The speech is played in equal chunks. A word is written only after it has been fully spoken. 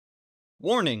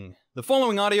Warning! The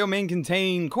following audio may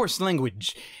contain coarse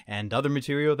language and other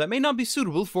material that may not be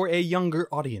suitable for a younger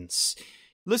audience.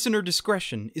 Listener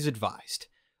discretion is advised.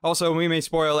 Also, we may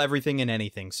spoil everything and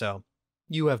anything, so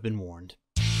you have been warned.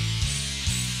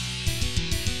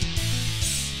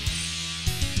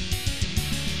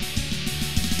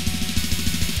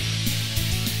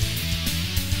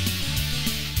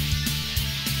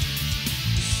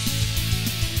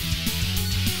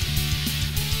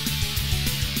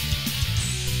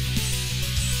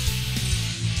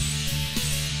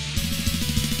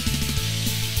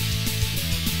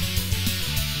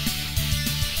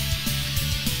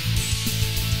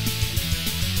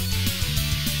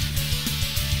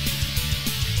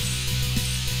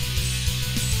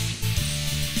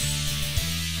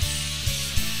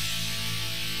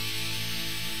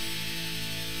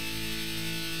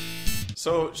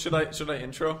 So should I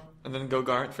intro and then go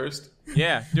Garrett first?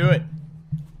 Yeah, do it.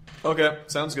 Okay,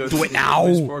 sounds good. Do it now.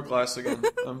 Please pour a glass again.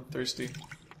 I'm thirsty.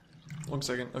 1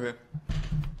 second. Okay.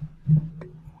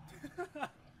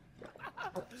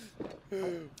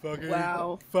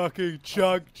 Wow. Fucking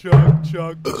chug.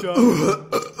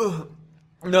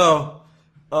 No.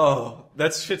 Oh,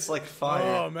 that shit's like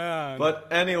fire. Oh man. But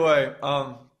anyway,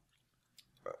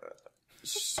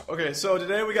 okay, so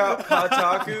today we got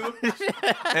PodTaku,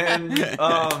 and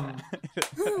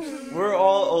we're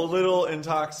all a little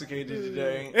intoxicated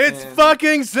today. It's and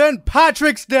fucking St.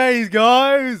 Patrick's Day,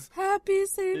 guys! Happy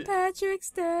St.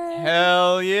 Patrick's Day.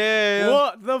 Hell yeah!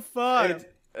 What the fuck?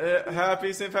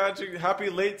 happy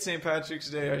late St. Patrick's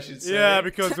Day, I should say. Yeah,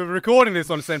 because we're recording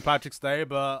this on St. Patrick's Day,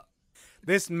 but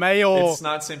this may or... It's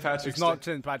not St. Patrick's It's Day. not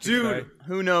St. Patrick's Dude, Day.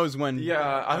 Who knows when?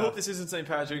 Yeah, I hope this isn't St.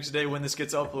 Patrick's Day when this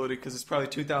gets uploaded, because it's probably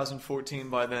 2014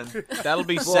 by then. That'll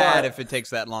be sad if it takes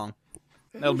that long.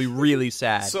 That'll be really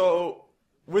sad. So,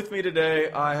 with me today,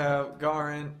 I have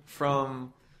Garin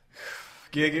from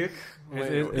Gigguk.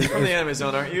 Wait, from the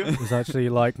Amazon, aren't you? It's actually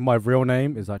like, my real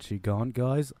name is actually Gaunt,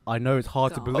 guys. I know it's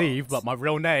hard to Gaunt. believe, but my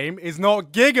real name is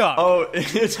not Gigguk! Oh,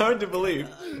 it's hard to believe.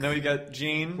 Now we got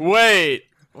Jeanne. Wait!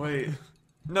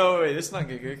 No, wait, it's not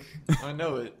Gigguk. I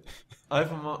know it. I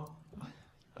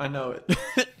know it.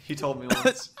 He told me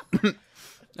once.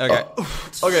 Okay.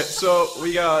 Okay, so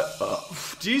we got...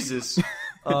 Jesus. This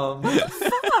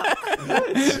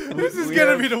is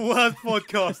gonna be the worst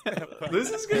podcast ever. This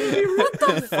is gonna be... What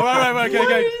the fuck? Alright,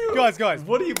 okay. Guys.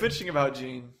 What are you bitching about,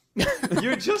 Jeanne?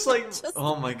 You're just like,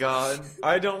 oh my god,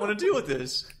 I don't want to deal with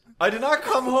this. I did not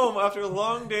come home after a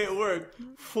long day at work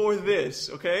for this,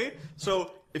 okay?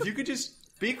 So, if you could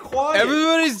just be quiet.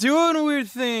 Everybody's doing weird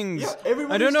things. Yeah,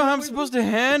 everybody's I don't know how I'm doing supposed to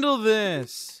handle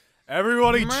this.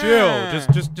 Everybody Man.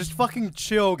 chill. Just fucking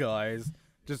chill, guys.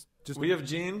 Just We have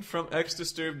Jeanne from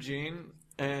xDisturbedJeans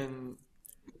and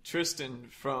Tristan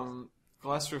from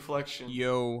Glass Reflection.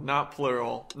 Yo. Not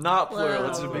plural. Not plural. Wow.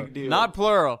 That's a big deal. Not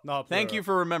plural. Not Thank plural. you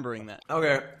for remembering that.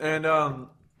 Okay, and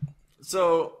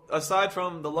so aside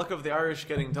from the luck of the Irish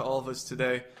getting to all of us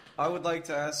today, I would like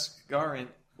to ask Garin,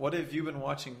 what have you been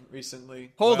watching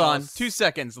recently? Hold Well, on. 2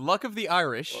 seconds. Luck of the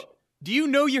Irish. Do you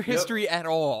know your history at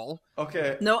all?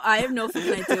 Okay. No, I have no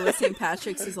fucking idea what St.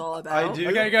 Patrick's is all about. I do.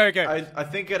 Okay. I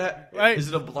think it. Wait. Is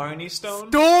it a Blarney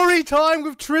Stone? Story time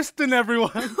with Tristan,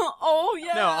 everyone. Oh,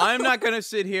 yeah. No, I'm not going to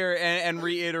sit here and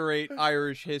reiterate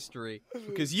Irish history.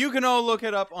 Because you can all look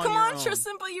it up on Come your on, own.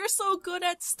 Tristan, but you're so good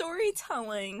at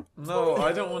storytelling. No,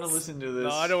 I don't want to listen to this.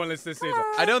 No, I don't want to listen to this either.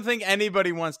 I don't think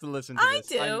anybody wants to listen to I this.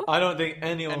 do. I don't think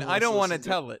anyone. And I don't want to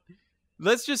tell it.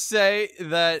 Let's just say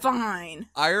that Fine.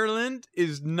 Ireland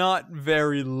is not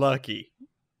very lucky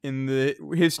in the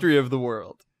history of the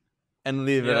world. And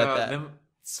leave it at that. Them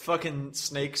fucking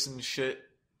snakes and shit.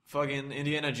 Fucking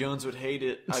Indiana Jones would hate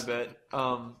it, I bet.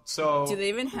 So Do they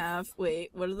even have, wait,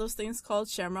 what are those things called?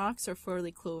 Shamrocks or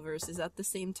four-leaf clovers? Is that the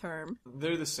same term?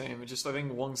 they're the same. It just I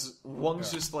think one's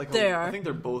just like They I are. think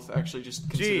they're both actually just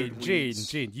considered weeds.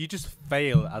 Gene, you just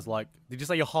fail as like. Did you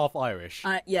say you're half Irish?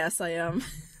 Yes, I am.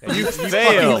 You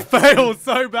fail. fail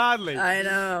so badly. I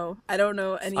know. I don't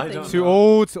know anything. don't To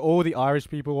all the Irish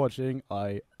people watching,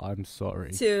 I'm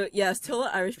sorry. To all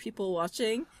the Irish people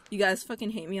watching, you guys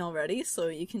fucking hate me already, so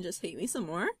you can just hate me some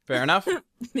more. Fair enough.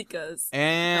 Because I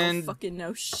And don't fucking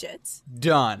know shit.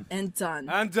 done. And done.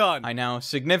 And done. I now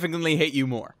significantly hate you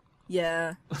more.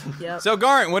 Yeah. Yep. So,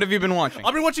 Garant, what have you been watching?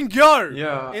 I've been watching Go.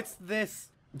 Yeah. It's this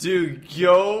Dude,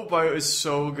 Yo but is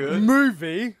so good.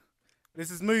 movie.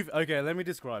 This is movie. Okay, let me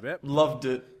describe it. Loved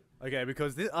it. Okay,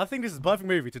 because I think this is a perfect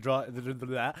movie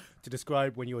to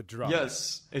describe when you're drunk.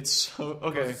 Yes, it's so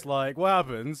okay. It's like what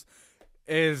happens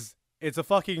is it's a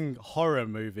fucking horror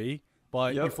movie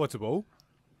by Yep. Ufotable.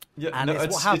 Yeah, And no,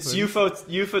 it's what happens.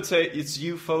 It's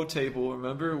UFO table.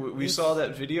 Remember, we saw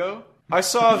that video. I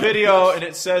saw a video and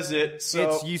it says it.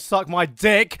 So It's you suck my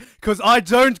dick because I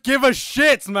don't give a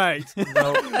shit, mate.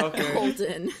 no, okay.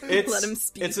 Holden, let him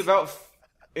speak. It's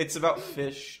about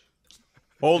fish.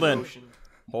 Holden. Ocean.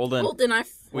 Holden. Holden,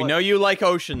 We know you like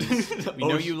oceans. We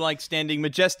know you like standing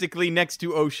majestically next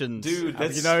to oceans. Dude,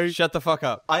 that's You know, Shut the fuck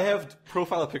up. I have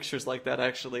profile pictures like that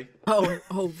actually. Oh,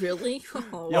 really?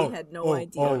 Oh, I had no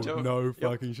idea. Oh, Joke. no Yep.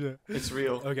 fucking shit. It's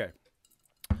real. Okay.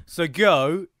 So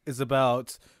Go is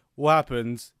about what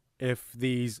happens if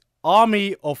these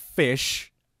army of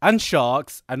fish and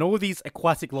sharks and all these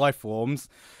aquatic life forms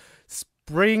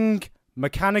spring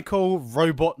mechanical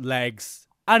robot legs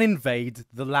and invade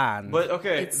the land. But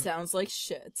okay, It sounds like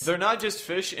shit. they're not just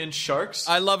fish and sharks.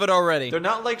 I love it already. They're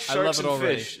not like I love sharks it and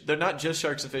already. fish. They're not just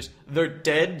sharks and fish. They're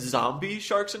dead zombie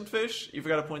sharks and fish. You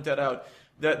forgot to point that out.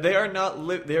 That they are not.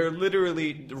 They are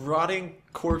literally rotting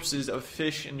corpses of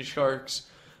fish and sharks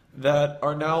that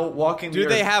are now walking. Do the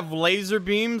they earth. have laser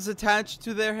beams attached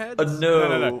to their heads?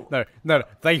 No.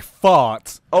 They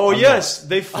fart. Oh yes,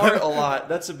 they fart a lot.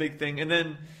 That's a big thing. And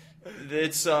then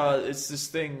it's this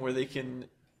thing where they can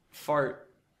fart.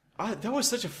 That was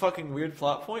such a fucking weird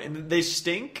plot point. And they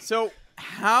stink. So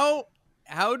how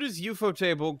does UFO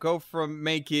Table go from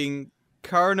making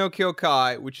Kara no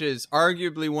Kyoukai, which is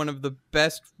arguably one of the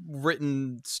best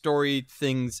written story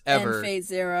things ever, And Phase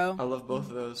Zero. I love both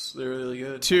of those. They're really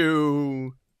good.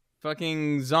 to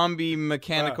fucking zombie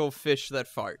mechanical fish that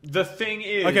fart? The thing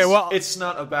is, Okay, well- it's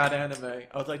not a bad anime.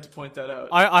 I would like to point that out.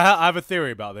 I have a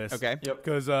theory about this. Okay. Yep.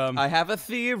 Because I have a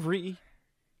theory.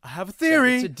 I have a It's a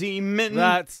theory demon.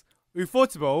 that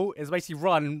Ufotable is basically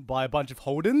run by a bunch of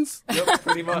Holdens. Yep,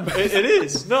 pretty much. It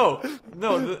is. No.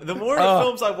 The more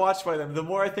films I watch by them, the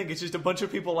more I think it's just a bunch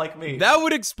of people like me. That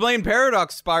would explain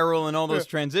Paradox Spiral and all those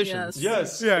transitions.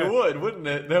 Yes. Yes, Yeah. it would, wouldn't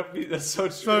it? That's so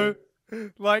true. So,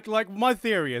 like my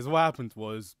theory is what happened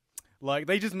was, like,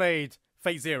 they just made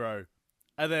Fate Zero,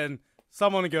 and then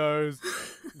someone goes,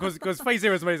 because Fate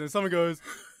Zero is amazing. Someone goes,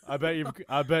 I bet you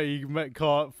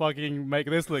can't fucking make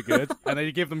this look good, and then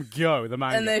you give them Go, the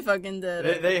manga. And they fucking did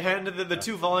it. They handed the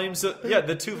 2 volumes. Of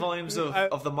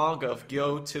the manga of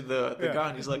Gyo to the guy,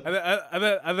 and he's like,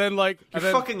 and then like, "You're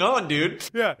fucking on, dude."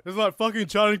 yeah, it's like fucking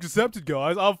challenge accepted,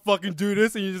 guys. I'll fucking do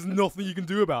this, and there's nothing you can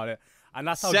do about it. And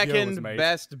that's how Go was Second made.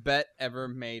 best bet ever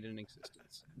made in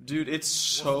existence. Dude, it's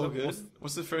so good.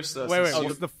 What's the first? Wait, Oh,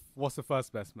 what's the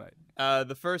first best, mate?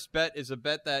 The first bet is a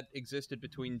bet that existed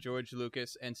between George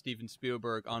Lucas and Steven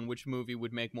Spielberg on which movie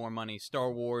would make more money, Star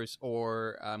Wars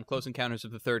or Close Encounters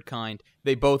of the Third Kind.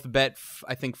 They both bet,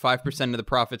 I think, 5% of the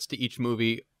profits to each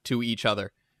movie to each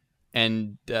other.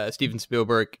 And Steven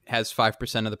Spielberg has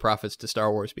 5% of the profits to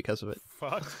Star Wars because of it.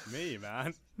 Fuck me,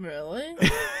 man. Really?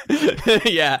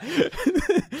 Yeah.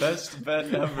 best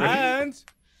bet ever. And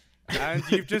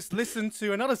you've just listened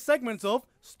to another segment of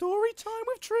Story Time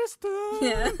with Tristan.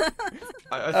 Yeah.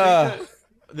 I think that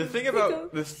the thing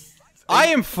about this. I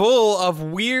am full of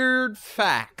weird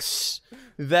facts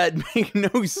that make no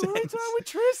Story sense. Time with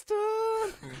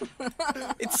Tristan.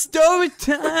 It's story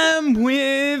time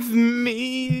with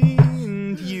me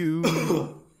and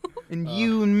you. And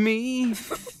you and me.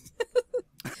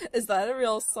 Is that a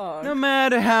real song? No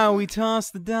matter how we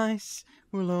toss the dice,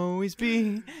 we'll always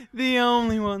be the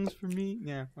only ones for me.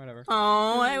 Yeah, whatever.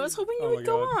 Oh, I was hoping you Oh my would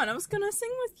go God. on. I was gonna sing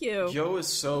with you. Yo is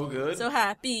so good. So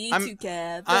happy I'm-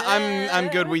 together. I'm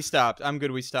good. We stopped.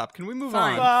 Can we move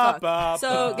Fine. on? Fuck.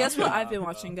 So guess what I've been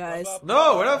watching, guys?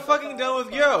 No, we're not fucking done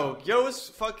with Yo. Yo is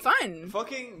Fine.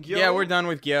 fucking Yo. Yeah, we're done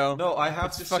with Gyo. No, I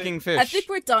have to Fucking say, fish. I think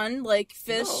we're done. Like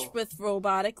fish No. with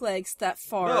robotic legs that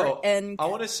fart No, and I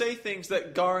want to say things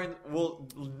that Garin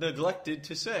neglected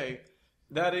to say.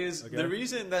 That is the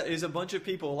reason that is a bunch of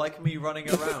people like me running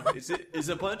around. is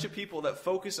a bunch of people that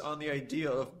focus on the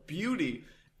idea of beauty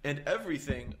and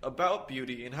everything about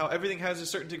beauty and how everything has a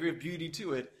certain degree of beauty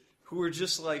to it. Who are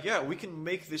just like, yeah, we can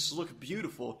make this look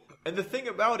beautiful. And the thing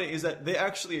about it is that they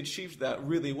actually achieved that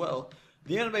really well.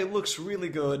 The anime looks really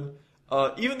good.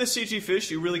 Even the CG fish,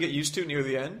 you really get used to near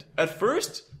the end. At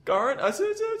first, Garin, I said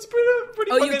it's pretty. oh,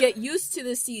 fucking... you get used to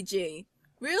the CG.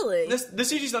 Really? The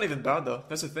CG's not even bad though.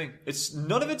 That's the thing.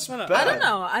 None of it's bad. I don't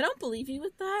know. I don't believe you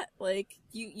with that. Like,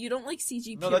 you don't like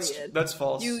CG. No, period. that's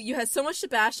false. You had so much to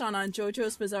bash on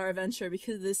JoJo's Bizarre Adventure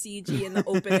because of the CG in the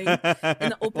opening.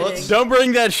 Don't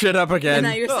bring that shit up again. And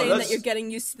now you're saying that you're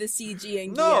getting used to the CG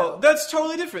and no, that's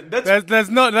totally different.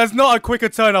 There's not a quicker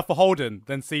turn off for Holden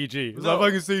than CG. It's No.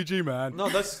 like fucking CG, man. No,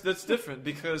 that's different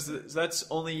because that's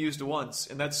only used once,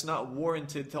 and that's not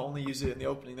warranted to only use it in the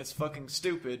opening. That's fucking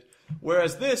stupid.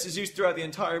 Whereas this is used throughout the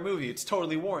entire movie. It's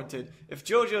totally warranted. If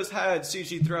JoJo's had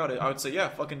CG throughout it, I would say, yeah,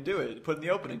 fucking do it. Put it in the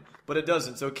opening. But it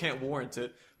doesn't, so it can't warrant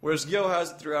it. Whereas Gyo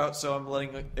has it throughout, so I'm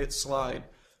letting it slide.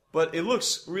 But it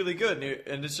looks really good,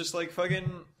 and it's just like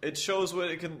fucking... It shows what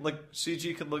it can... Like,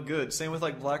 CG can look good. Same with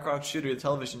like Black Rock Shooter, the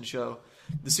television show.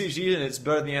 The CG in it's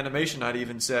better than the animation, I'd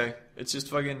even say. It's just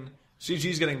fucking...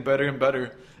 CG's getting better and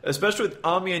better. Especially with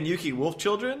Ami and Yuki Wolf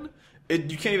Children...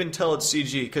 you can't even tell it's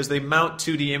CG because they mount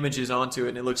 2D images onto it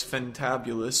and it looks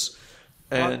fantabulous.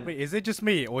 And Wait, is it just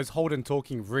me or is Holden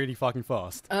talking really fucking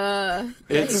fast? It kind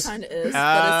of is. But it's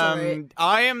alright.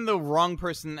 I am the wrong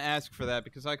person to ask for that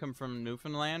because I come from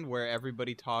Newfoundland where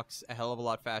everybody talks a hell of a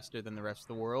lot faster than the rest of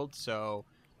the world, so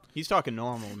he's talking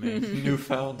normal, man.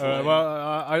 Newfoundland. Well,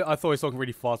 I thought he was talking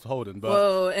really fast for Holden, but...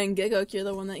 Whoa, and Gigguk, you're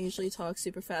the one that usually talks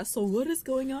super fast, so what is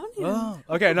going on here? Oh,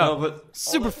 okay, no. but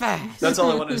Super fast. That's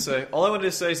all I wanted to say. All I wanted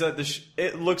to say is that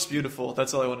it looks beautiful.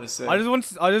 That's all I wanted to say. I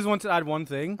just want to add one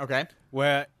thing. Okay.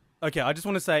 I just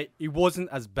want to say it wasn't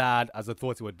as bad as I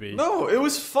thought it would be. No, it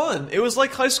was fun. It was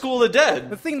like High School of the Dead.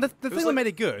 The thing that made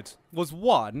it good was,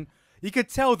 one, you could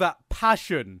tell that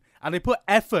passion and they put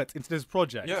effort into this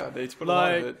project. Yeah, they put a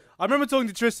lot of it. I remember talking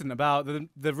to Tristan about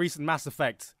the recent Mass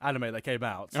Effect anime that came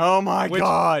out. Oh my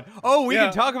god. Oh, we Yeah.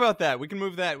 can talk about that. We can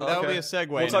move that. That'll be a segue.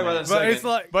 We'll talk about that in a But second. it's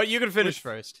like, But you can finish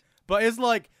first. but it's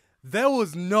like there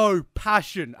was no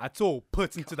passion at all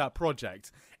put into that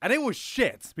project, and it was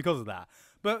shit because of that.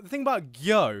 But the thing about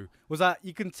Gyo was that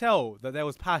you can tell that there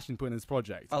was passion put in this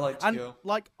project. I liked and Gyo.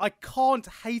 like I can't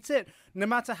hate it, no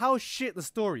matter how shit the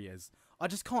story is. I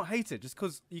just can't hate it, just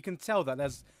because you can tell that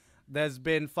there's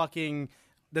been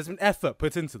effort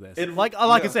put into this.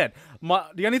 I said,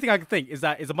 the only thing I can think is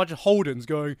that it's a bunch of Holdens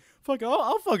going, "Fuck,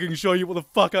 I'll fucking show you what the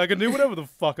fuck I can do, whatever the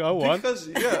fuck I want." Because,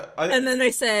 yeah. And then they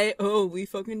say, oh, we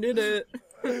fucking did it.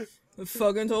 I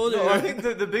fucking told you. No, I think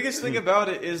the biggest thing about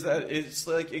it is that it's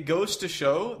like it goes to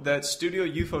show that Studio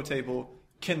Ufotable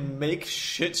can make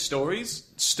shit stories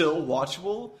still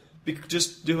watchable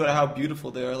just due to how beautiful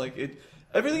they are. Like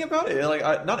everything about it,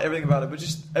 not everything about it, but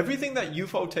just everything that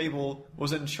Ufotable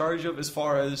was in charge of as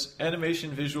far as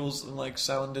animation, visuals, and like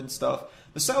sound and stuff.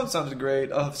 The sound sounded great.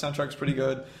 The soundtrack's pretty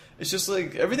good. It's just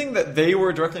like everything that they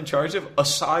were directly in charge of,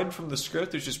 aside from the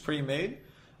script, which is pre-made.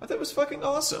 I thought it was fucking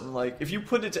awesome. Like, if you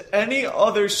put it to any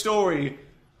other story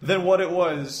than what it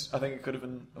was, I think it could have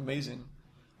been amazing.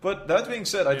 But that being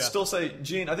said, I'd still say,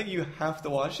 Jeanne, I think you have to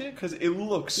watch it because it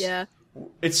looks... Yeah.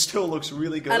 It still looks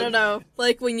really good. I don't know.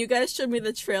 Like, when you guys showed me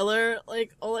the trailer,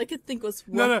 like, all I could think was,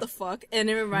 what the fuck? And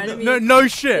it reminded me... No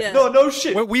shit. Yeah. No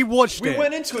shit. We watched it. We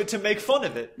went into it to make fun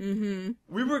of it. Mm-hmm.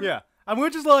 We were... Yeah. And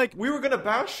we're just like... We were gonna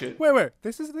bash it. Wait.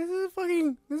 This is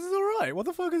alright. What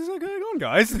the fuck is going on,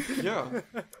 guys? Yeah.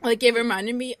 Like, it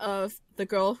reminded me of the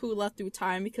girl who left through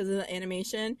time because of the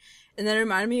animation. And then it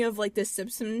reminded me of, like, the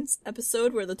Simpsons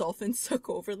episode where the dolphins took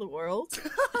over the world.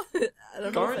 I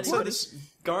don't know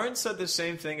Garn said the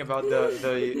same thing about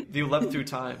the leapt through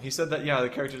time. He said that, the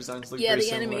character designs look very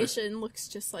similar. Yeah, the animation looks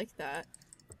just like that.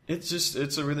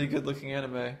 It's a really good looking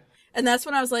anime. And that's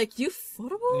when I was like,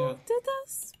 Ufotable did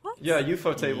this? What? Yeah,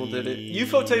 Ufotable did it.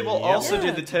 Ufotable also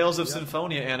did the Tales of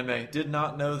Symphonia anime. Did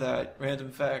not know that.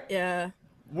 Random fact. Yeah.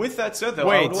 With that said, though,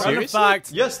 Wait, Random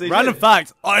fact. Yes, they Random did.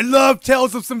 fact. I love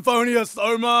Tales of Symphonia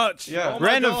so much. Yeah. Oh my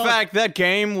Random God. fact, that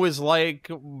game was like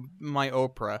my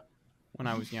Oprah when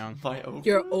I was young. My Oprah?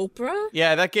 Your Oprah?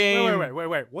 Yeah, that game...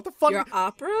 Wait. What the fuck? Your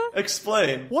opera?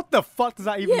 Explain. What the fuck does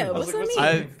that even Yeah, mean? what's that what's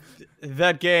mean?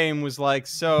 That game was like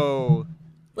so...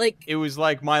 Like, It was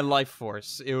like my life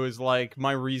force. It was like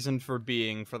my reason for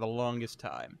being for the longest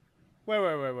time. Wait.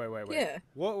 Yeah.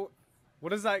 What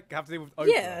does that have to do with Oprah?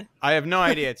 yeah. I have no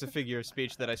idea. It's a figure of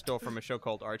speech that I stole from a show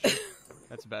called Archer.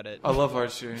 That's about it. I love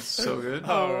Archer. It's so good.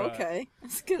 Oh, Alright. okay. I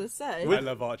was gonna say. I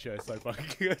love Archer. It's so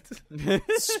fucking good.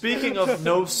 Speaking of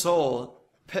no soul,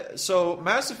 so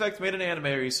Mass Effect made an anime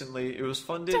recently. It was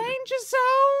funded. Danger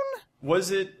Zone!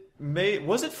 Was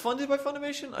it funded by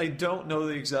Funimation? I don't know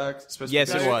the exact Yes,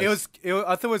 specification. it was.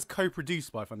 I thought it was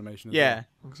co-produced by Funimation. as Yeah.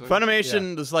 well. So-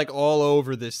 Funimation was like all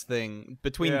over this thing.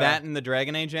 Between Yeah. that and the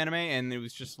Dragon Age anime, and it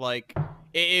was just like...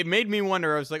 It made me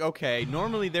wonder. I was like, okay,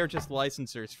 normally they're just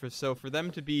licensors. For them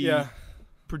to be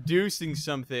producing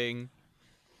something...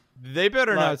 They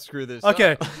better Like- not screw this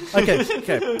Okay, up.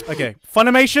 okay.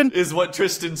 Funimation. Is what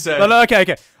Tristan said. No,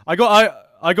 okay. I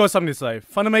got something to say.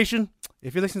 Funimation.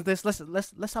 If you listen to this,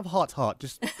 let's have a heart.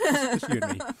 Just you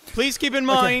and me. Please keep in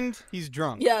mind, he's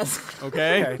drunk. Yes.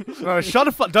 Okay? Okay. No, shut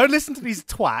the fuck. Don't listen to these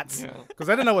twats Yeah. because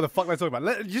they don't know what the fuck they're talking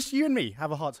about. Just you and me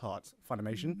have a heart.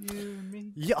 Funimation. You and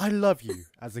me. Yeah, I love you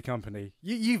as a company.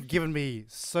 You've given me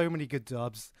so many good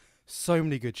dubs, so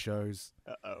many good shows.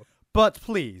 Uh-oh. But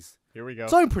please, Here we go.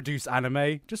 don't produce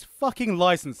anime. Just fucking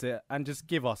license it and just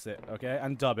give us it, okay?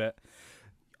 And dub it.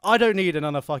 I don't need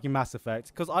another fucking Mass Effect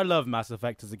because I love Mass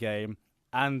Effect as a game,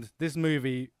 and this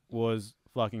movie was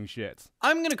fucking shit.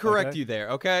 I'm going to correct Okay. you there,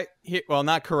 okay? Well,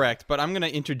 not correct, but I'm going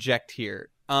to interject here.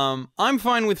 I'm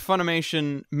fine with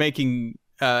Funimation making,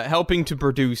 helping to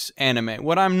produce anime.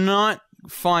 What I'm not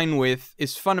fine with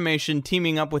is Funimation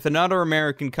teaming up with another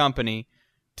American company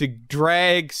to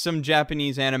drag some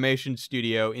Japanese animation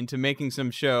studio into making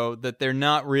some show that they're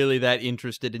not really that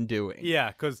interested in doing. Yeah,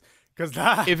 because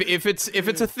that. If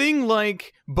it's a thing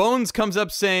like Bones comes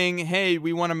up saying, "Hey,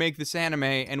 we want to make this anime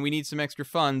and we need some extra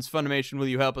funds. Funimation, will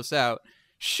you help us out?"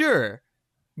 Sure,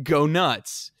 go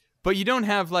nuts. But you don't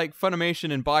have like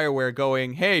Funimation and BioWare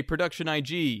going, "Hey, Production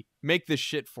IG, make this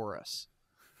shit for us."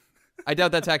 I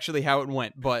doubt that's actually how it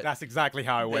went, but That's exactly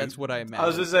how it went. that's what I imagine. I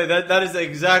was just say that is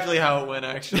exactly how it went.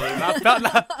 Actually,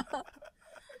 it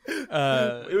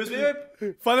was very.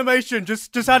 Funimation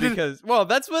just had to. because well,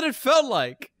 that's what it felt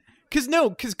like.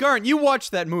 Because Garn, you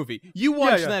watched that movie, you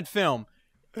watched yeah. that film.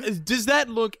 Does that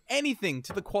look anything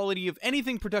to the quality of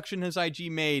anything Production has IG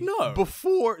made No.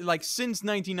 before, like, since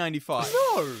 1995?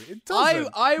 No, it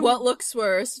doesn't. I What looks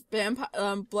worse,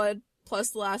 Blood plus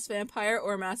The Last Vampire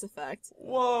or Mass Effect?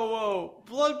 Whoa!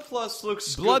 Blood Plus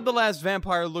looks Blood the good. Last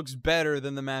Vampire looks better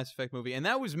than the Mass Effect movie, and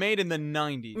that was made in the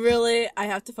 90s. Really, I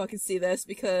have to fucking see this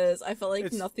because I felt like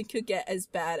It's- nothing could get as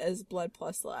bad as Blood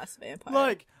plus The Last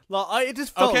Vampire. It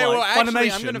just felt Okay, like well, actually,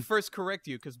 Funimation. I'm going to first correct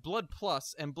you, because Blood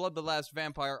Plus and Blood the Last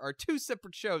Vampire are two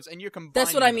separate shows, and you're combining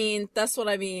That's what I them. mean. That's what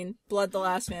I mean. Blood the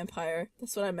Last Vampire.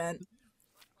 That's what I meant.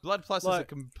 Blood Plus is a Like-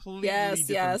 completely Yes, different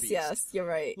yes, beast. yes. You're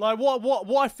right. Like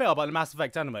what I felt about the Mass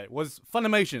Effect anime was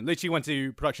Funimation literally went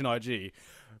to Production IG,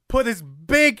 put this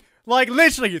big, like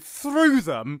literally threw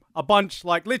them a bunch,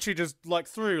 like literally just like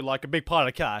threw like a big pile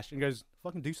of cash and goes,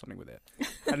 fucking do something with it.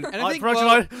 And, And I think, Production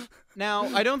well, IG now,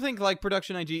 I don't think, like,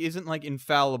 Production IG isn't, like,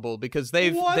 infallible, because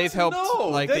they've helped, No,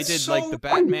 like, they that's did, so- like, the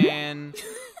Batman.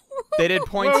 They did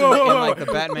points Whoa, in, whoa, like, whoa.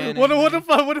 the Batman. what and-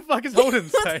 the fuck is Holden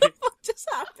saying? What just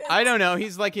happened? I don't know.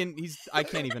 He's like I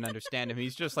can't even understand him.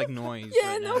 He's just like noise.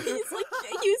 Yeah, right no, now. he's like,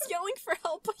 he was yelling for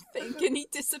help, I think, and he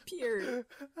disappeared.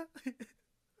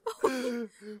 What the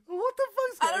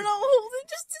fuck's I don't know, Holden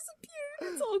just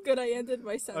disappeared. It's all good, I ended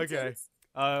my sentence. Okay.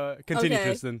 Continue, Okay.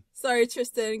 Tristan. Sorry,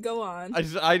 Tristan, go on.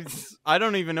 I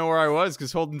don't even know where I was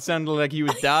because Holden sounded like he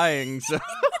was dying. So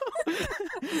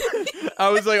I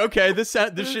was like, okay, this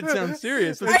shit sounds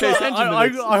serious. Let's pay attention to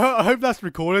this. I hope that's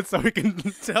recorded so we can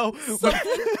tell.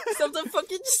 Something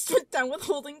fucking just went down with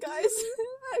Holden, guys.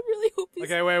 I really hope he's...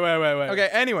 Okay, wait. Okay,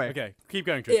 anyway. Okay, keep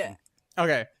going, Tristan. Yeah.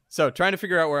 Okay, so trying to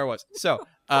figure out where I was. So,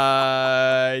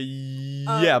 yeah,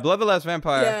 Blood the Last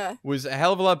Vampire yeah. was a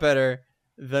hell of a lot better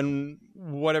than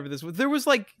whatever this was. There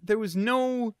was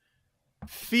no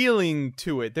feeling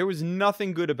to it. There was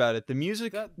nothing good about it. The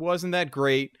music wasn't that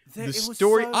great. The It was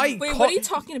story, so- Wait, what are you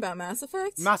talking about, Mass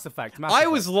Effect? Mass Effect. I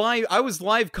was live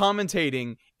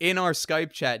commentating in our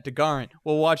Skype chat to Garant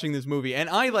while watching this movie, and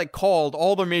I like called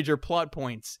all the major plot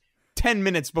points 10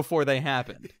 minutes before they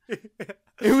happened.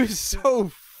 It was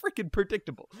so freaking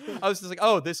predictable. I was just like,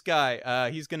 oh, this guy,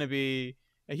 he's gonna be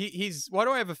he's why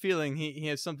do I have a feeling he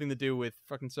has something to do with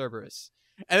fucking Cerberus?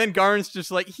 And then Garn's just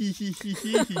like he.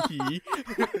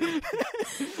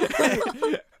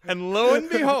 And lo and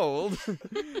behold,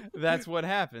 that's what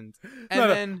happened.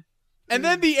 And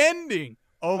then the ending.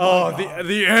 Oh my god.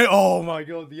 Oh my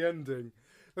god, the ending.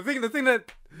 The thing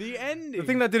that The ending. the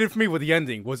thing that did it for me with the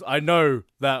ending was I know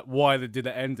that why they did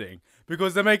the ending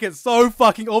because they make it so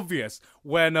fucking obvious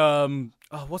when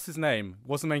what's his name?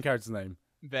 What's the main character's name?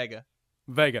 Vega.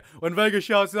 Vega. When Vega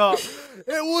shouts out,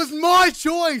 "It was my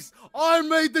choice. I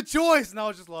made the choice," and I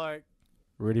was just like,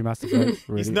 "Really, Master Vega?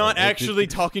 Really? He's not actually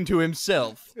talking to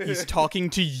himself. He's talking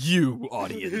to you,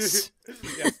 audience.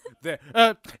 Yes.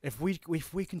 If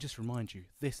we can just remind you,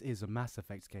 this is a Mass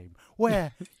Effect game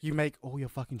where you make all your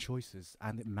fucking choices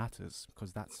and it matters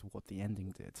because that's what the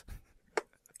ending did.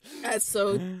 That's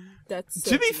so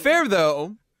To be fair,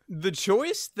 though, the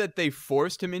choice that they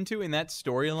forced him into in that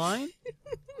storyline,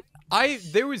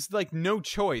 there was like no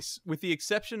choice, with the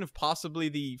exception of possibly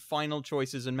the final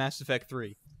choices in Mass Effect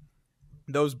 3.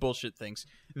 those bullshit things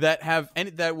that have any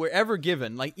that were ever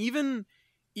given, like even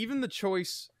the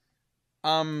choice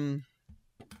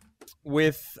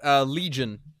with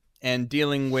Legion and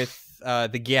dealing with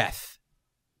the Geth,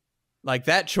 like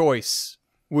that choice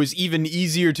was even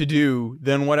easier to do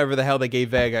than whatever the hell they gave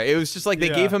Vega. It was just like they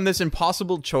gave him this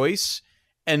impossible choice,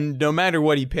 and no matter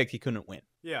what he picked, he couldn't win.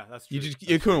 Yeah, that's true.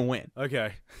 You couldn't win.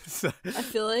 Okay. So, I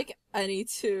feel like I need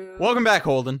to. Welcome back,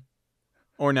 Holden.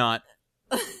 Or not.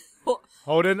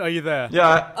 Holden, are you there?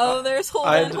 Yeah. Oh, there's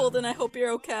Holden. Holden, I hope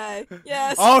you're okay.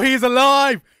 Yes. Oh, he's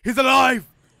alive! He's alive!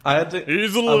 I had to.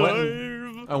 He's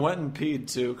alive! I went and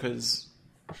peed too because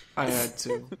I had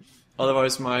to.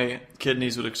 Otherwise, my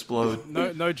kidneys would explode.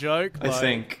 No joke. I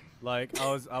think. Like I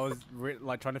was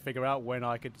like trying to figure out when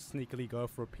I could sneakily go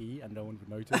for a pee and no one would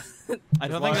notice. I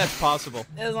don't think that's possible.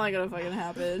 It's not gonna fucking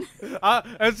happen.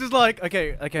 It's just like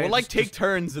okay. We'll like take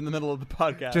turns in the middle of the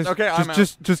podcast. I'm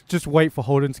out. Just wait for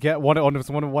Holden to get one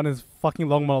of his fucking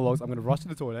long monologues. I'm gonna rush to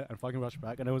the toilet and fucking rush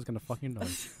back, and no one's gonna fucking know.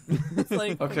 It's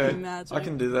like Okay, magic. I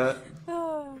can do that.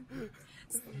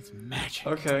 It's magic.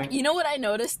 Okay, You know what I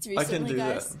noticed recently, I can do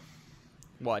guys? that.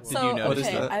 What did So, you notice? What is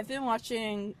okay, that? I've been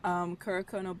watching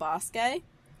Kuruko no Baskue,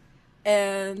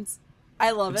 and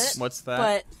I love it. What's that?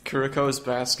 But Kuruko's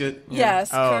basket. Yeah. yes,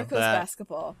 Oh, Kuruko's that.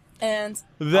 basketball. And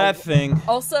That thing.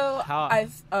 also, How-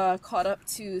 I've caught up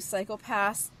to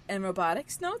Psychopaths and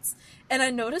Robotics notes, and I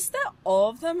noticed that all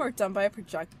of them are done by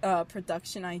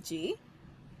Production IG.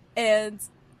 And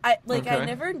I Okay.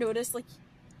 never noticed, like,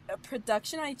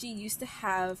 Production IG used to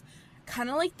have kind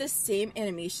of like the same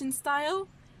animation style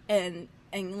and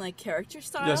like character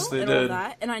style Yes, they and all did.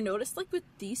 that. And I noticed, like, with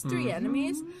these three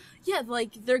animes, yeah,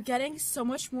 like, they're getting so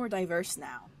much more diverse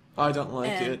now. I don't like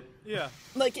And- it. Yeah.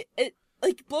 Like, it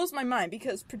like blows my mind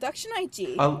because Production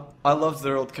IG, I love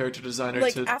their old character designer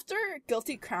like, to after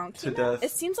Guilty Crown came to out, death.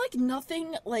 it seems like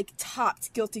nothing, like,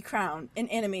 topped Guilty Crown in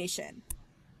animation.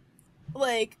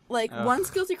 Like once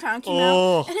Guilty Crown came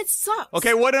out, and it sucks.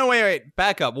 Okay, wait.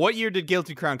 Back up. What year did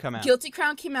Guilty Crown come out? Guilty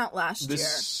Crown came out last year.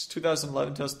 this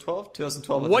 2011, 2012,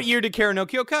 2012. I What think. year did Kara no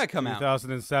Kyoukai come out?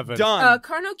 2007. Done.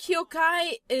 Karno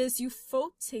Kyoukai is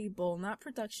Ufotable, not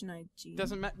Production IG.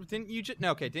 Doesn't matter. Didn't you just...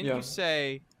 No, okay, didn't Yeah. you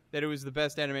say that it was the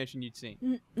best animation you'd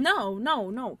seen?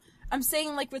 No. I'm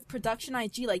saying, like, with Production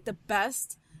IG, like, the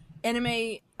best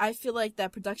anime I feel like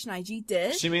that Production IG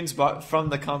did She means from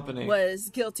the company. was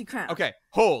Guilty Crown. Okay,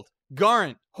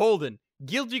 Holden.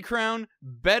 Guilty Crown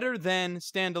better than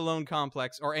Standalone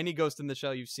Complex or any Ghost in the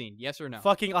Shell you've seen? Yes or no?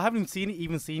 Fucking, I haven't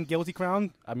even seen Guilty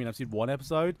Crown. I mean, I've seen one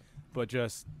episode, but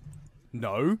just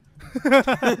no.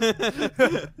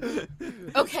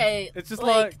 Okay, It's just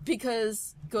like, like-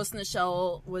 because Ghost in the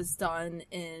Shell was done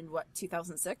in, what,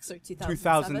 2006 or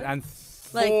 2007?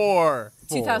 2004.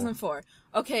 2004.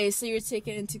 Okay, so you're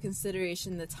taking into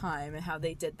consideration the time and how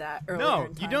they did that earlier No,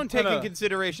 in time. you don't take No. in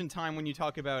consideration time when you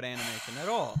talk about animation at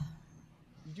all.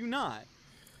 You do not.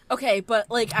 Okay, but,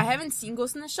 like, I haven't seen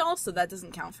Ghost in the Shell, so that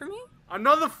doesn't count for me.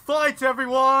 Another fight,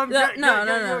 everyone! No. Get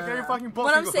your fucking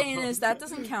What I'm boxing saying gloves. is that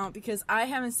doesn't count because I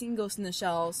haven't seen Ghost in the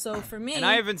Shell, so for me... And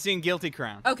I haven't seen Guilty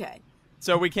Crown. Okay.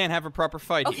 So we can't have a proper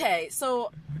fight here. Okay,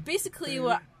 so basically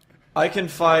what... I can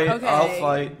fight. Okay. I'll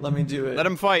fight. Let me do it. Let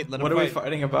him fight. What are we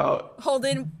fighting about?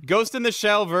 Holden... Ghost in the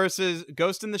Shell versus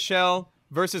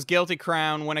Guilty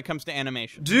Crown when it comes to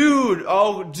animation. Dude,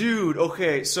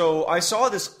 okay, so I saw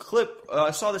this clip,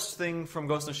 I saw this thing from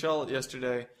Ghost in the Shell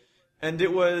yesterday, and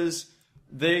it was,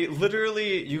 they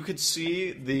literally, you could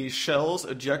see the shells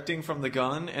ejecting from the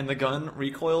gun, and the gun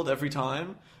recoiled every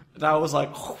time, and I was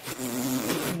like,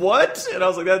 what? And I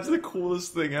was like, that's the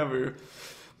coolest thing ever.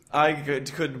 I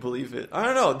couldn't believe it. I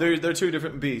don't know, they're two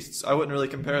different beasts. I wouldn't really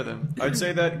compare them. I'd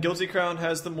say that Guilty Crown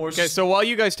has the more... Okay, so while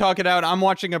you guys talk it out, I'm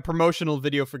watching a promotional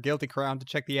video for Guilty Crown to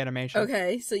check the animation.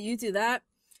 Okay, so you do that.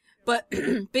 But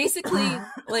basically,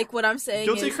 like, what I'm saying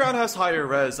Guilty is... Crown has higher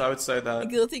res, I would say that.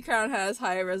 Guilty Crown has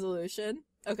higher resolution.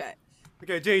 Okay.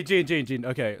 Okay, Jeanne.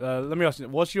 Okay, let me ask you.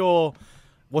 What's your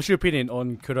opinion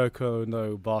on Kuruko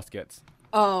no Baskets?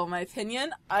 Oh, my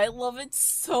opinion? I love it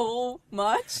so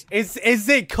much. Is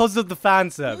it because of the fan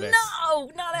service?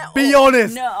 No, not at all. Be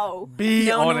honest. No.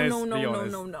 Be honest.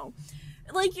 No.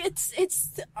 Like, it's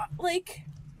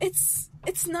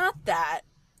not that.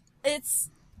 It's,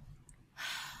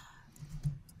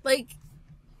 like,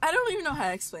 I don't even know how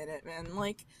to explain it, man.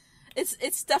 Like,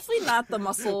 It's definitely not the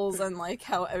muscles and like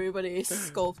how everybody's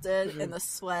sculpted in the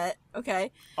sweat.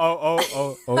 Okay.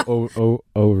 Oh,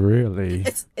 really?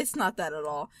 It's not that at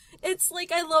all. It's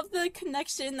like I love the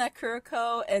connection that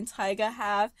Kuruko and Taiga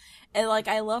have, and like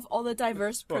I love all the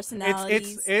diverse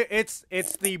personalities.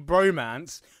 It's the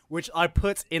bromance, which I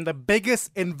put in the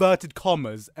biggest inverted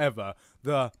commas ever.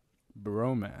 The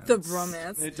bromance. The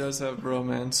bromance. It does have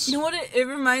bromance. You know what? It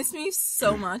reminds me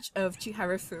so much of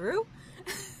Chihayafuru.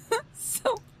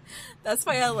 So that's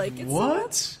why I like it.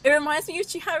 What? So much. It reminds me of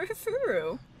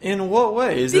Chihayafuru. In what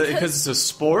way? Is it because it's a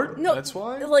sport? No, that's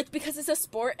why. Like because it's a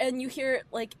sport, and you hear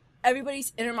like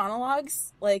everybody's inner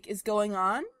monologues like is going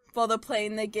on while they're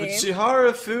playing the game. But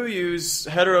Chihayafuru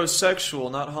heterosexual,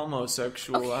 not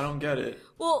homosexual. Okay. I don't get it.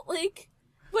 Well, like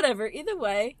whatever. Either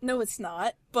way, no, it's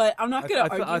not. But I'm not gonna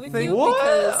argue with you What?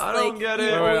 because I don't get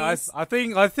it. I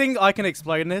think I can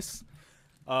explain this.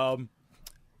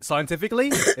 Scientifically,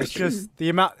 it's just the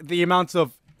amount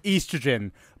of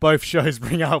estrogen both shows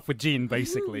bring out for Jeanne,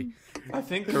 basically. I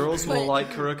think girls will like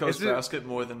Kuruko's basket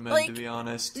more than men, to be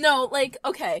honest. No, like,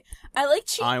 okay.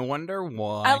 I wonder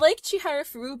why. I like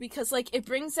Chihayafuru because, like, it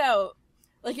brings out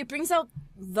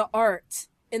the art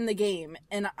in the game,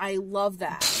 and I love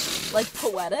that. Like,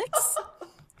 poetics.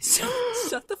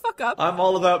 Shut the fuck up. I'm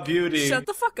all about beauty. Shut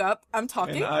the fuck up. I'm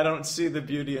talking. And I don't see the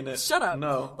beauty in it. Shut up.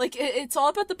 No. Like, it's all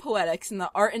about the poetics and the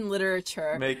art and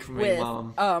literature. Make me,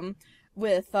 Mom.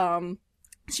 With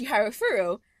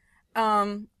Chihayafuru.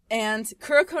 And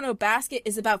Kuruko no Basket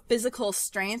is about physical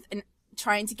strength and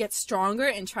trying to get stronger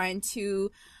and trying to,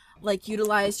 like,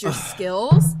 utilize your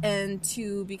skills and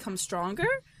to become stronger.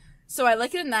 So I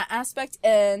like it in that aspect.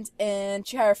 And in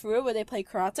Chihayafuru, where they play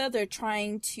karate, they're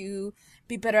trying to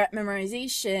be better at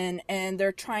memorization, and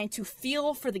they're trying to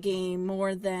feel for the game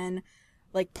more than,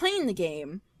 like, playing the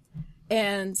game.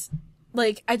 And,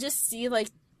 like, I just see, like,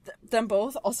 them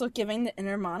both also giving the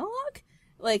inner monologue.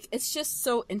 Like, it's just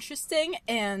so interesting,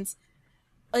 and,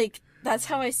 like, that's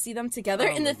how I see them together.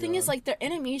 And the thing is, like, their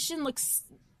animation looks,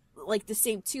 like, the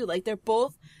same, too. Like, they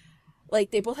both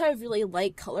have a really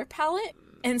light color palette.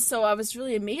 And so I was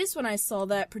really amazed when I saw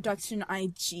that Production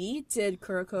IG did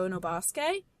Kuruko no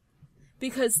Baskue.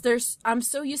 Because I'm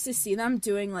so used to see them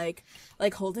doing, like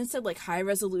Holden said, like, high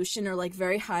resolution or, like,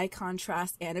 very high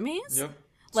contrast animes. Yep.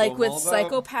 Like, with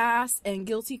Psychopaths and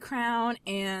Guilty Crown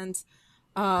and,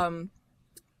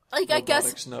 like, I guess...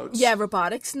 Robotics Notes. Yeah,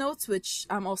 Robotics Notes, which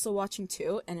I'm also watching,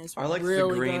 too, and is I like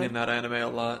really the green good. in that anime a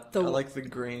lot. I like the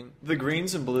green. The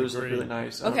greens and blues look really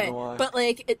nice. I don't know why. But,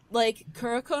 like,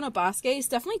 Kuruko no Baskue is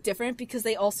definitely different because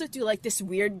they also do, like, this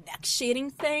weird neck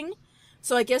shading thing.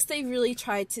 So I guess they really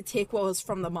tried to take what was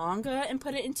from the manga and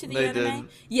put it into the anime. Did.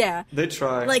 Yeah. They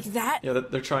try. Like that. Yeah,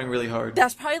 they're trying really hard.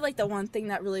 That's probably like the one thing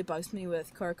that really bugs me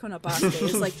with Kuruko no Baskue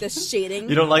is like this shading.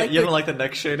 You don't like the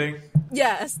neck shading?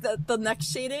 Yes, the neck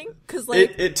shading because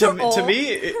like to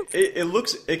me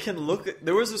it can look.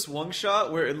 There was this one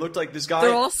shot where it looked like this guy.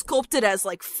 They're all sculpted as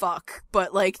like fuck,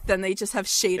 but like then they just have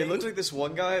shading. It looked like this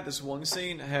one guy. This one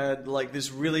scene had like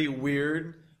this really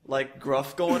weird like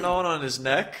gruff going on his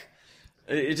neck.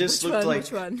 It just looked like...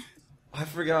 Which one? I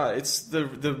forgot. It's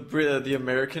the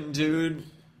American dude.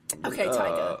 Okay,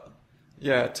 Taiga.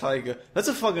 Yeah, Taiga. That's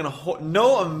a fucking...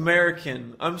 No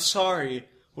American, I'm sorry,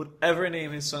 would ever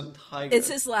name his son Taiga. It's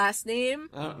his last name?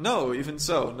 No, even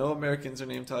so. No Americans are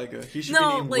named Taiga. He should be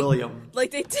named William.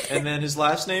 Like they did. And then his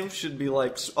last name should be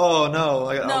like... Oh, no.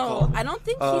 I'll call him. I don't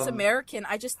think he's American.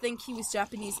 I just think he was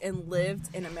Japanese and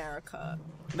lived in America.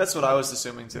 That's what I was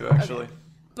assuming too, actually.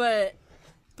 Okay.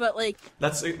 But like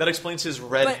that explains his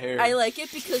red hair. I like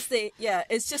it because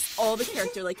it's just all the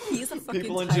character. Like he's a fucking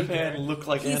people in tiger. Japan look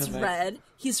like he's anime.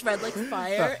 He's red like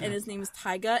fire, and his name is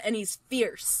Taiga, and he's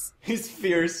fierce. He's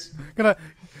fierce.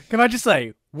 Can I just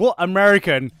say, what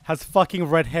American has fucking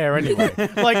red hair anyway?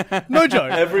 Like, no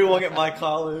joke. Everyone at my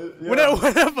college.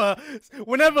 Yeah.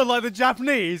 Whenever like the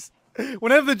Japanese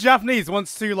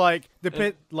wants to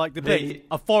depict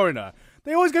a foreigner.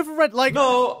 They always go for red, like...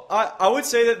 No, I would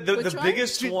say that the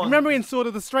biggest one... Remember in Sword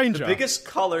of the Stranger? The biggest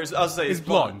colors, I'll say, is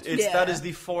blonde. That is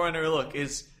the foreigner look.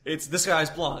 It's this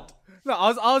guy's blonde. No,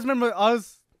 I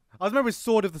remember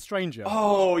Sword of the Stranger.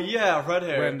 Oh, yeah, red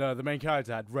hair. When the main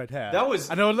character had red hair.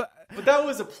 But that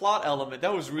was a plot element.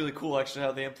 That was really cool, actually,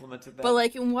 how they implemented that. But,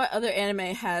 like, in what other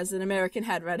anime has an American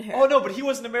had red hair? Oh, no, but he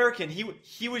wasn't American.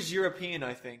 He was European,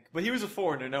 I think. But he was a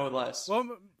foreigner, no less.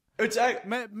 Well... It's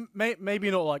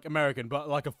maybe not like American, but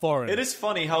like a foreigner. It is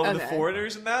funny how the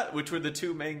foreigners in that, which were the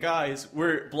two main guys,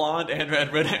 were blonde and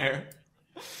had red hair.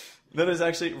 That is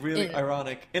actually really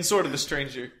ironic. And Sword of the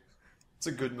Stranger. It's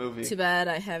a good movie. Too bad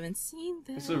I haven't seen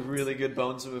that. It's a really good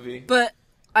Bones movie. But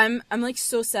I'm like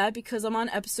so sad because I'm on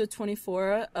episode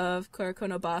 24 of Kuruko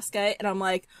no Baskue, and I'm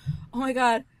like, oh my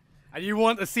god. And you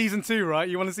want a season 2, right?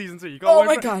 You want a season 2. You Oh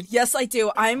my god, yes I do.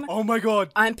 Oh my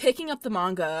god. I'm picking up the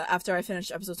manga after I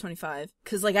finish episode 25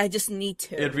 because like I just need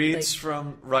to. It reads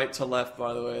from right to left,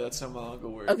 by the way. That's how manga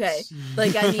works. Okay,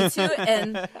 like I need to,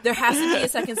 and there has to be a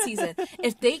second season.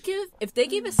 If they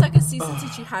give a second season to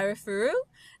Chihayafuru,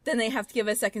 then they have to give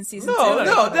a second season.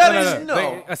 No, that is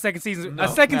no. A second season. No. A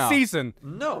second No. season.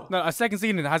 No. No, a second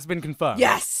season has been confirmed.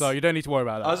 Yes. So you don't need to worry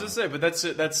about that. I was gonna say, but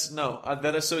that's no.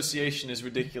 That association is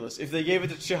ridiculous. If they gave it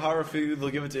to Chihayafuru, they'll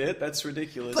give it to it. That's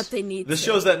ridiculous. But they need the to.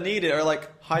 shows that need it are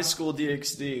like Highschool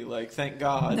DxD. Like, thank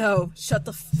God. No, shut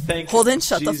the. Thank Holden,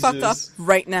 shut the fuck up Jesus.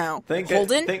 right now.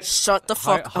 Holden, shut the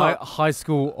fuck up. High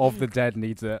School of the Dead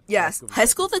needs it. Yes, High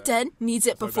School of the Dead needs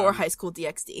it before High School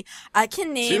DxD. I can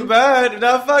Too name. bad, you're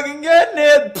not fucking getting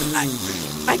it.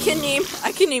 I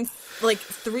can name like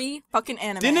 3 fucking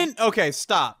anime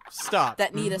Stop.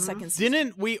 that need a second season.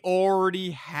 Didn't we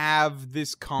already have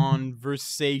this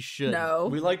conversation? No.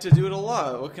 We like to do it a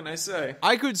lot. What can I say?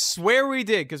 I could swear we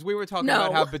did, because we were talking No.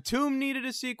 about how Batum needed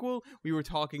a sequel. We were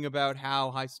talking about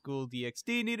how High School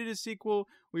DxD needed a sequel.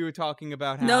 We were talking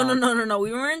about how... No.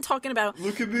 We weren't talking about.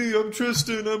 Look at me, I'm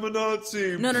Tristan, I'm a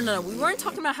Nazi. No. We weren't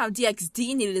talking about how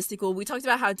DxD needed a sequel. We talked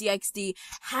about how DxD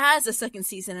has a second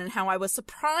season and how I was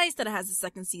surprised that it has a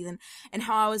second season and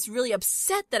how I was really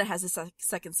upset that it has a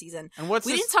second season. And what's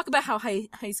we this- didn't talk about how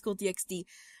High School DxD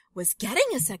was getting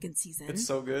a second season. It's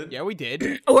so good. Yeah, we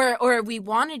did. Or we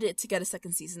wanted it to get a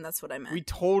second season. That's what I meant. We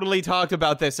totally talked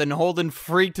about this, and Holden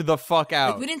freaked the fuck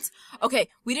out. Like,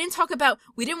 we didn't talk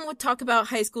about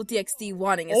High School DxD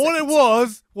wanting a All second it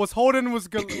was Holden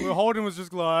was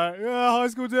just like, yeah, High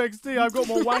School DxD, I've got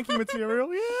more wanky material,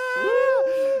 yeah.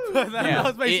 That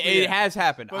was basically it has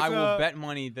happened. But, I will bet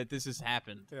money that this has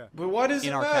happened. Yeah. But why does In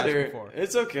it our cast matter? before.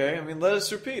 It's okay. I mean, let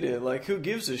us repeat it. Like, who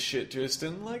gives a shit,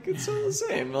 Tristan? Like, it's all the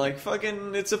same. Like,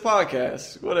 fucking, it's a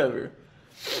podcast. Whatever.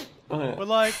 But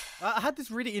like, I had this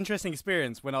really interesting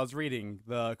experience when I was reading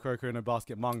the Kuruko no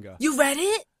Basket manga. You read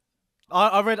it?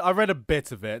 I read a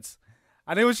bit of it,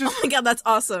 and it was just, Oh my god, that's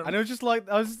awesome. and it was just like,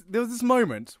 there was this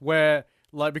moment where,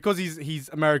 like, because he's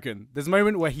American, there's a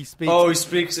moment where he speaks Oh, he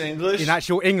speaks English? in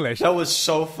actual English. That was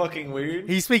so fucking weird.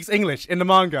 He speaks English in the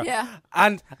manga. Yeah.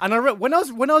 And I read when I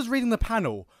was reading the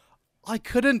panel, I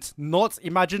couldn't not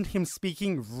imagine him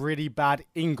speaking really bad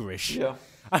English. Yeah.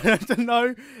 I don't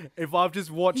know if I've just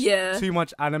watched Yeah. too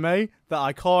much anime that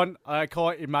I can't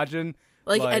imagine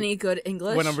like any good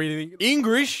English. when I'm reading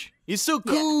English is so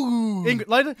cool.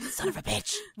 like Son of a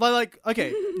bitch. like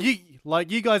okay,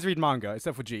 you guys read manga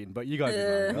except for Jeanne, but you guys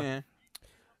read manga. Yeah.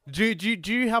 Do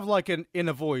you have like an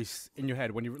inner voice in your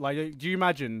head when you like? Do you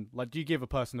imagine like? Do you give a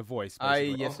person a voice?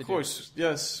 Basically? Yes, I Of do. course.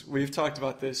 Yes. We've talked